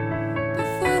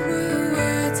before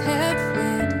words had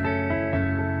fled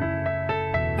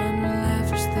and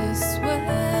left this way.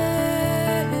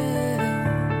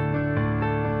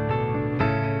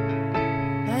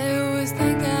 I always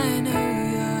think I know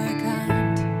you're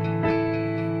kind.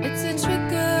 It's a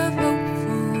trick of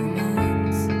hopeful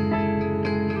minds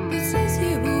that says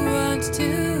you want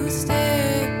to stay.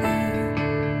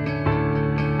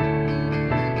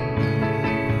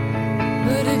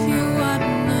 But if you want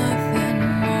nothing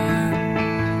more,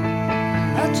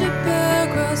 I'll trip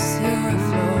across your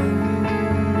floor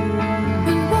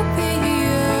and walk the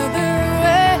other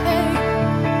way.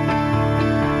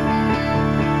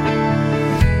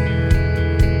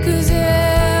 'Cause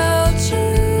I'll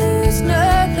choose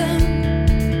nothing,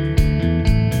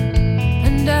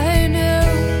 and I know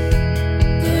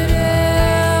that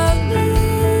I'll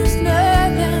lose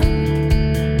nothing.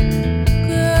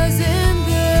 'Cause in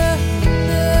the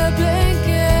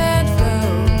blanket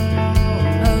flow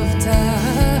of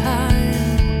time,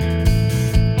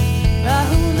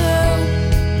 I'll know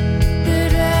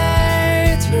that I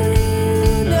threw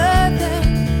nothing.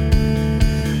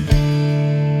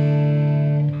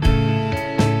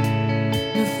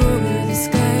 Before the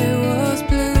sky was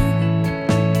blue,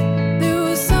 there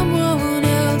was someone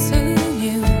else who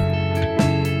knew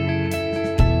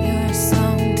your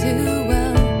song too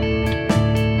well.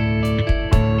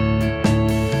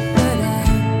 But I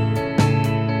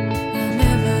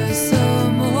never saw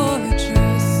more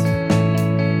trace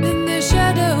than the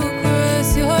shadow across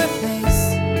your face.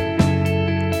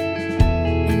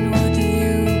 And would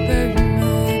you burn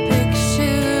my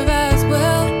picture as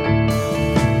well?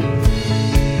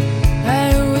 I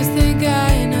always think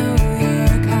I know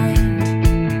you're kind.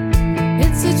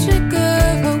 It's a trick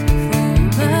of hopeful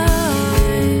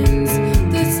minds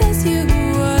that says you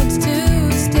want to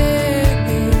stay.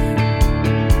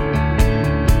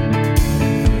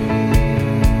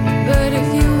 But if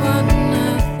you want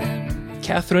nothing,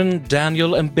 Catherine,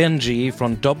 Daniel and Benji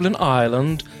from Dublin,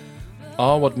 Ireland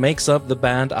are what makes up the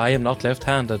band I Am Not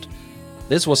Left-Handed.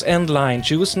 This was Endline,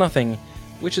 Choose Nothing,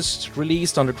 which is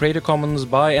released under Creative Commons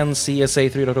by NCSA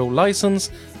 3.0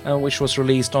 license, and which was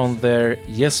released on their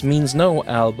Yes Means No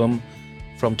album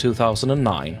from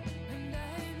 2009.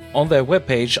 On their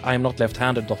webpage,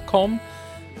 IamNotLefthanded.com,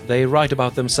 They write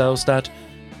about themselves that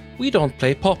we don't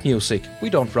play pop music, we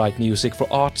don't write music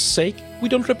for art's sake, we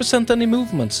don't represent any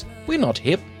movements, we're not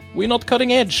hip, we're not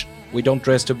cutting edge, we don't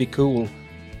dress to be cool.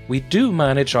 We do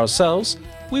manage ourselves,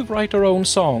 we write our own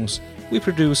songs, we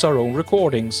produce our own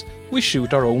recordings, we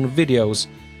shoot our own videos,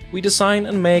 we design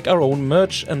and make our own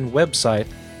merch and website.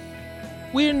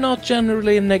 We're not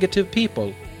generally negative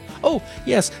people. Oh,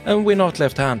 yes, and we're not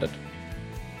left-handed.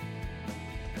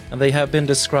 And they have been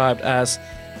described as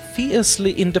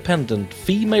fiercely independent,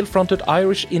 female-fronted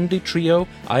Irish indie trio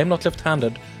I Am Not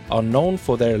Left-Handed are known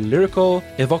for their lyrical,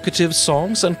 evocative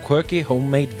songs and quirky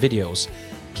homemade videos,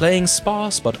 playing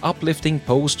sparse but uplifting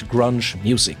post-grunge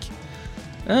music.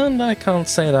 And I can't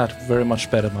say that very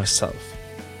much better myself.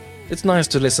 It's nice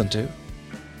to listen to.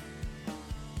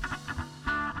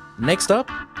 Next up,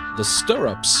 The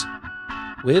Stir-Ups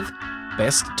with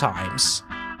Best Times.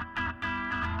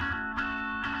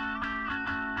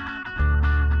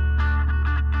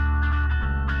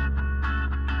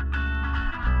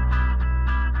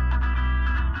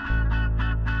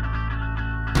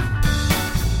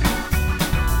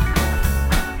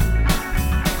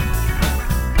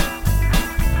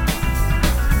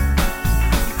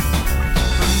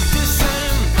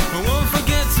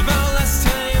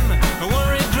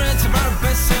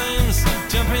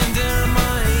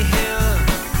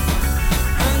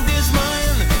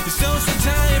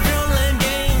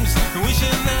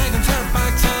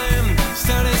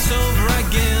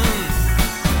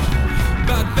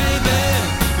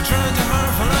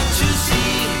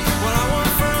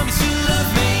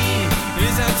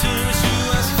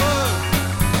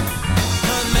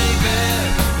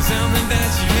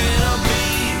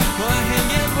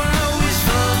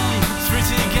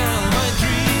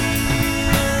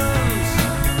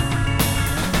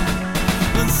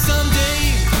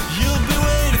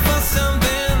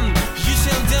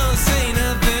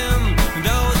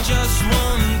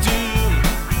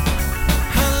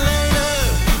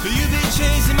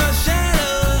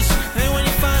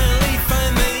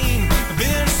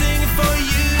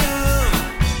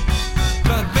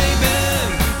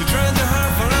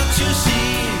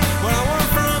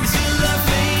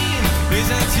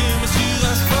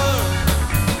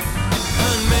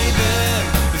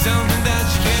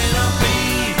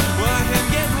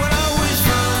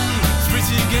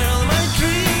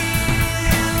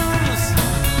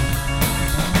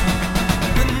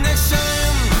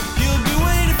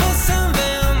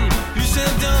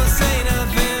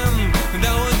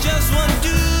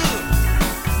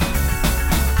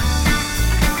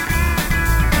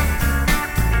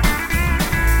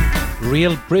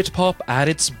 Real Britpop at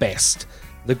its best.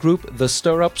 The group The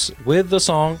Stir-Ups with the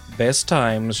song Best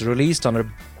Times, released under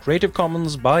Creative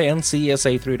Commons by NC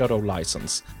SA 3.0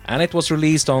 license. And it was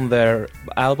released on their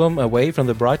album Away from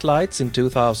the Bright Lights in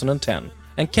 2010.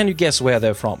 And can you guess where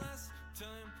they're from?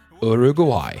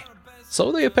 Uruguay.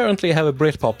 So they apparently have a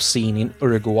Britpop scene in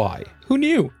Uruguay. Who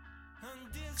knew?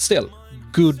 Still,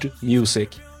 good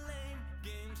music.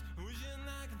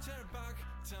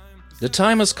 The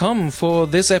time has come for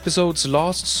this episode's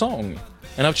last song,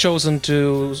 and I've chosen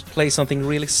to play something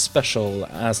really special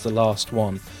as the last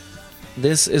one.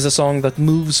 This is a song that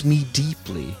moves me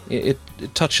deeply. It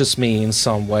touches me in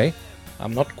some way.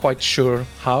 I'm not quite sure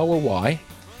how or why.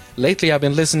 Lately I've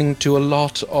been listening to a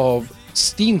lot of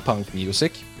steampunk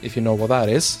music, if you know what that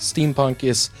is. Steampunk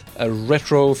is a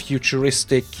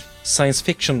retro-futuristic science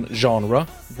fiction genre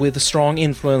with strong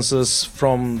influences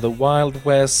from the Wild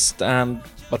West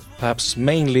but perhaps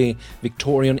mainly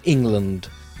Victorian England,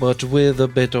 but with a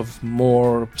bit of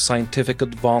more scientific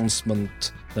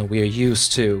advancement than we are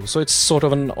used to. So it's sort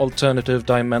of an alternative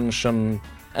dimension,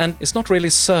 and it's not really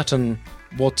certain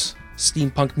what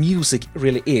steampunk music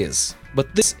really is,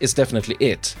 but this is definitely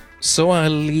it. So I'll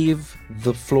leave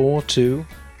the floor to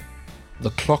the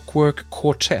Clockwork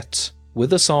Quartet with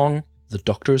the song The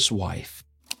Doctor's Wife.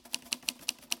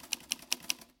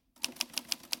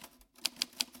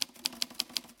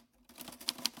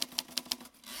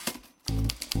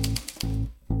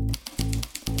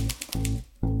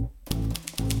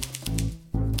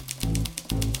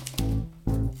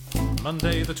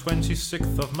 Monday the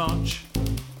 26th of March.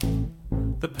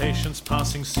 The patient's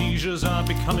passing seizures are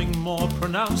becoming more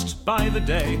pronounced by the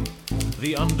day.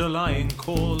 The underlying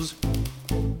cause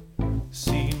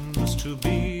seems to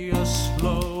be a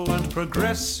slow and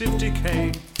progressive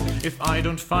decay. If I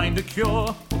don't find a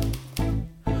cure,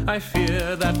 I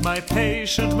fear that my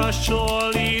patient must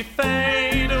surely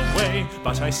fade away.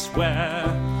 But I swear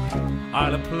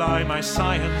I'll apply my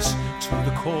science to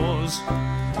the cause,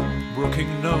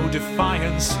 brooking no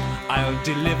defiance, I'll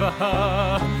deliver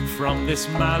her from this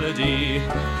malady.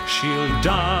 She'll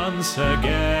dance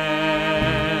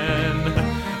again.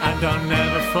 And I'll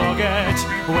never forget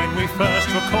when we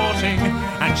first were courting,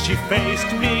 and she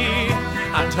faced me,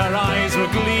 and her eyes were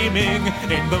gleaming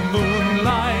in the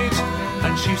moonlight,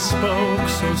 and she spoke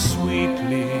so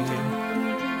sweetly.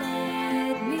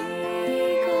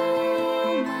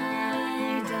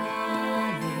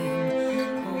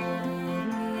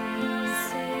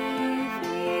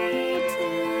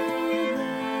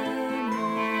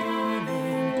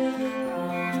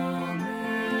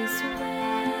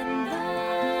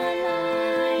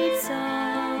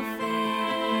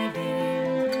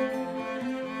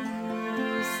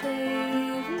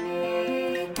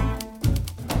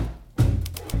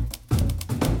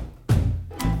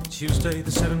 Tuesday the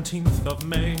 17th of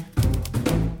May.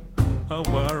 A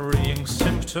worrying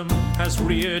symptom has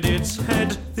reared its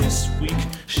head this week.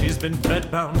 She's been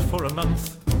bedbound for a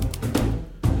month,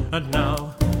 and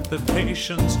now the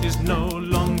patient is no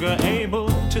longer able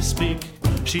to speak.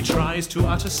 She tries to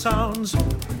utter sounds,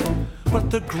 but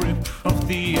the grip of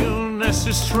the illness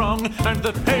is strong, and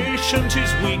the patient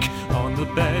is weak on the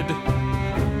bed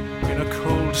in a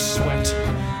cold sweat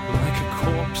like a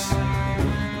corpse.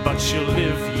 But she'll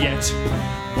live yet.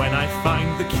 When I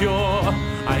find the cure,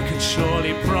 I can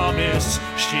surely promise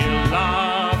she'll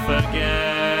laugh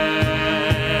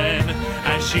again,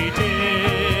 as she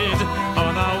did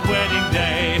on our wedding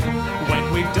day,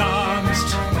 when we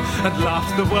danced and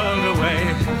laughed the world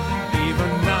away.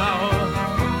 Even now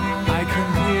I can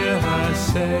hear her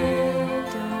say,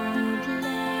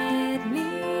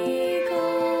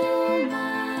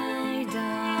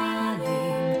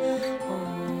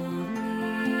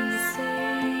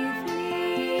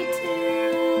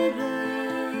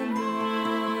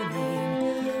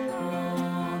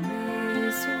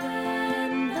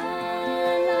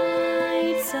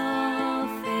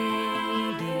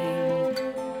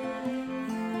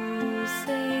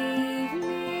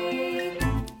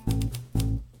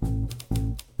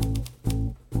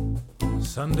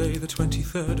 Sunday the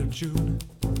 23rd of June.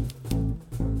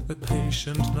 The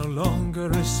patient no longer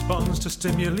responds to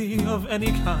stimuli of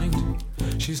any kind.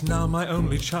 She's now my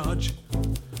only charge.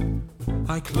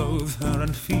 I clothe her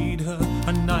and feed her,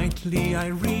 and nightly I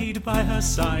read by her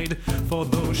side. For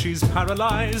though she's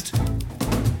paralyzed,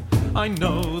 I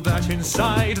know that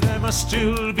inside there must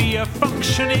still be a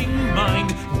functioning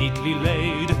mind. Neatly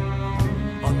laid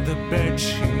on the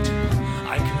bedsheet,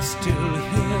 I can still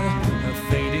hear her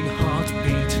fading heartbeat.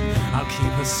 I'll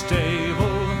keep her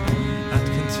stable and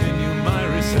continue my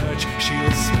research.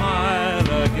 She'll smile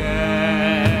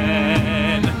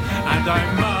again, and I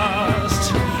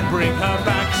must bring her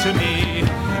back to me.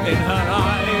 In her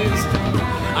eyes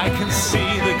I can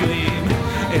see the gleam.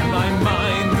 In my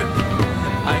mind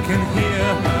I can hear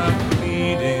her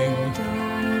pleading.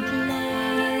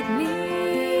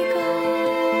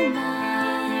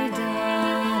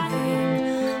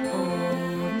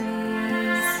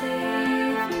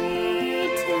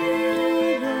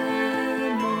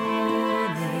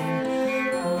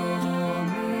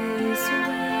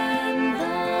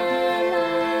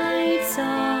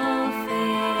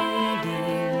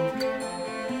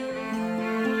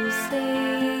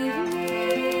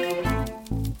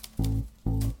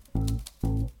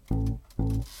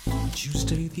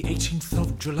 Tuesday the 18th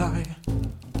of July.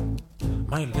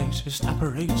 My latest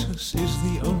apparatus is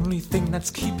the only thing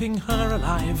that's keeping her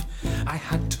alive. I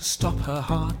had to stop her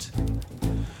heart.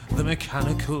 The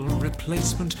mechanical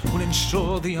replacement will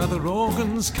ensure the other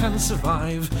organs can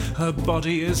survive. Her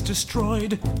body is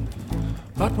destroyed,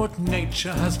 but what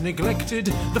nature has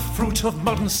neglected, the fruit of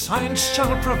modern science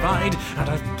shall provide. And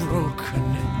I've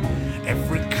broken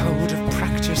every code of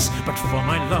practice, but for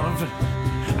my love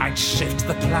I'd shift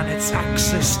the planet's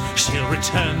axis. She'll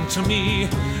return to me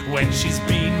when she's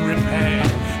been repaired.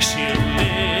 She'll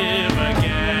live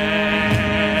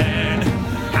again,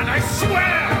 and I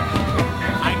swear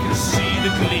I can see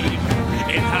the gleam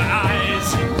in her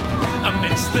eyes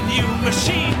amidst the new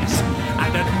machines.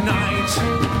 And at night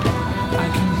I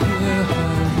can hear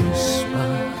her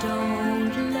whisper,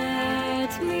 "Don't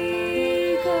let me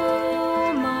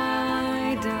go,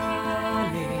 my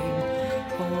darling.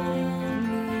 Hold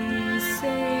me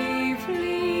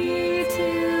safely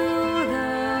till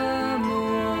the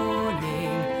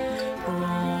morning.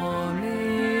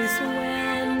 Promise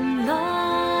when the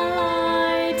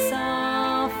lights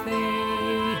are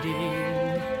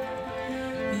fading,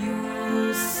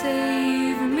 you'll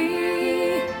save me,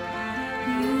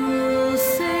 you'll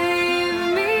save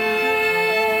me."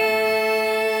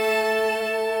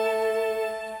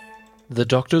 The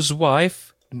doctor's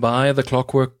wife by the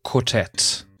Clockwork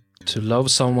Quartet. To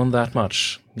love someone that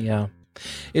much, yeah.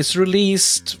 It's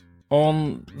released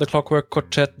on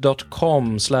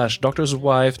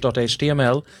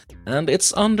theclockworkquartet.com/doctorswife.html, and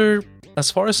it's under, as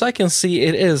far as I can see,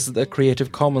 it is the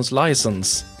Creative Commons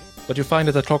license. But you find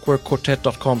it at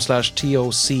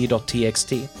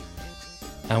clockworkquartet.com/toc.txt.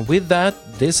 And with that,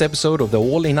 this episode of the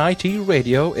All in IT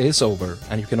Radio is over,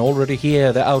 and you can already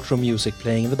hear the outro music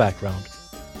playing in the background.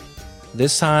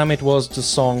 This time it was the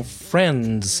song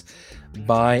Friends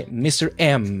by Mr.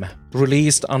 M,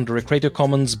 released under a Creative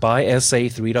Commons by SA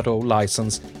 3.0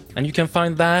 license, and you can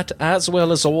find that, as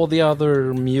well as all the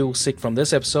other music from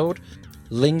this episode,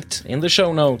 linked in the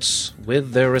show notes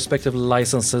with their respective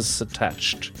licenses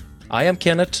attached. I am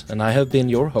Kenneth, and I have been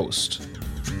your host.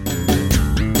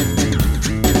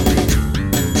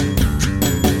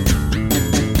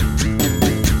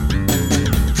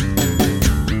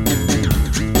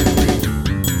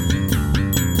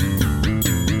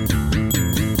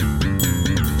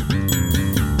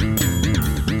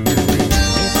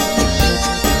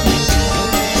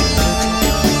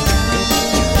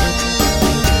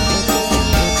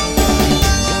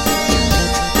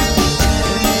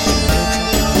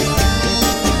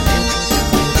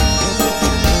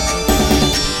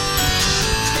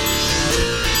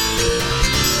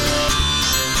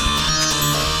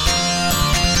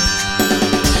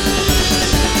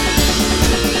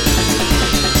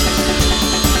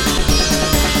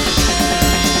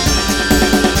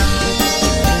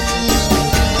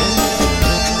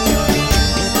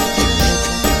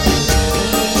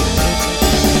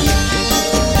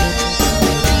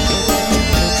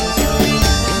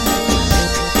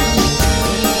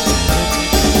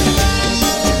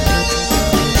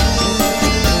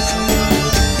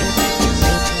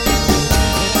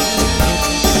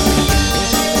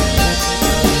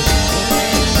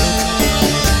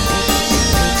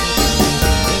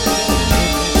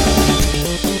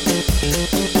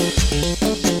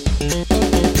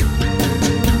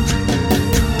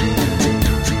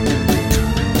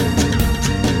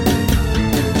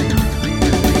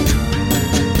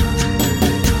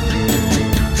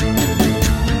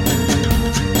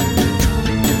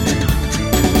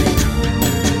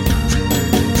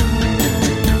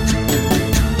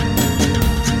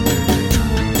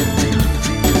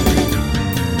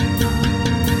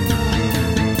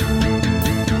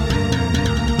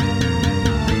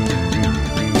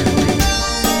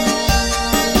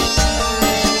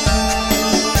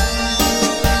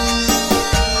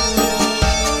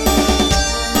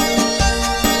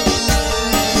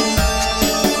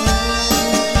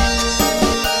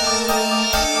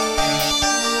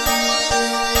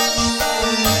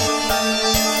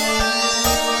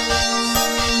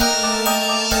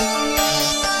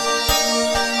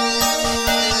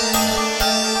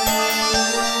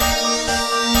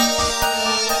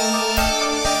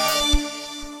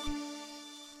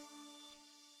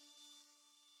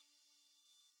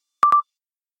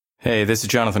 Hey, this is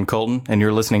Jonathan Colton, and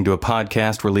you're listening to a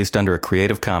podcast released under a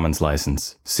Creative Commons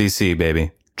license. CC,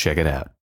 baby. Check it out.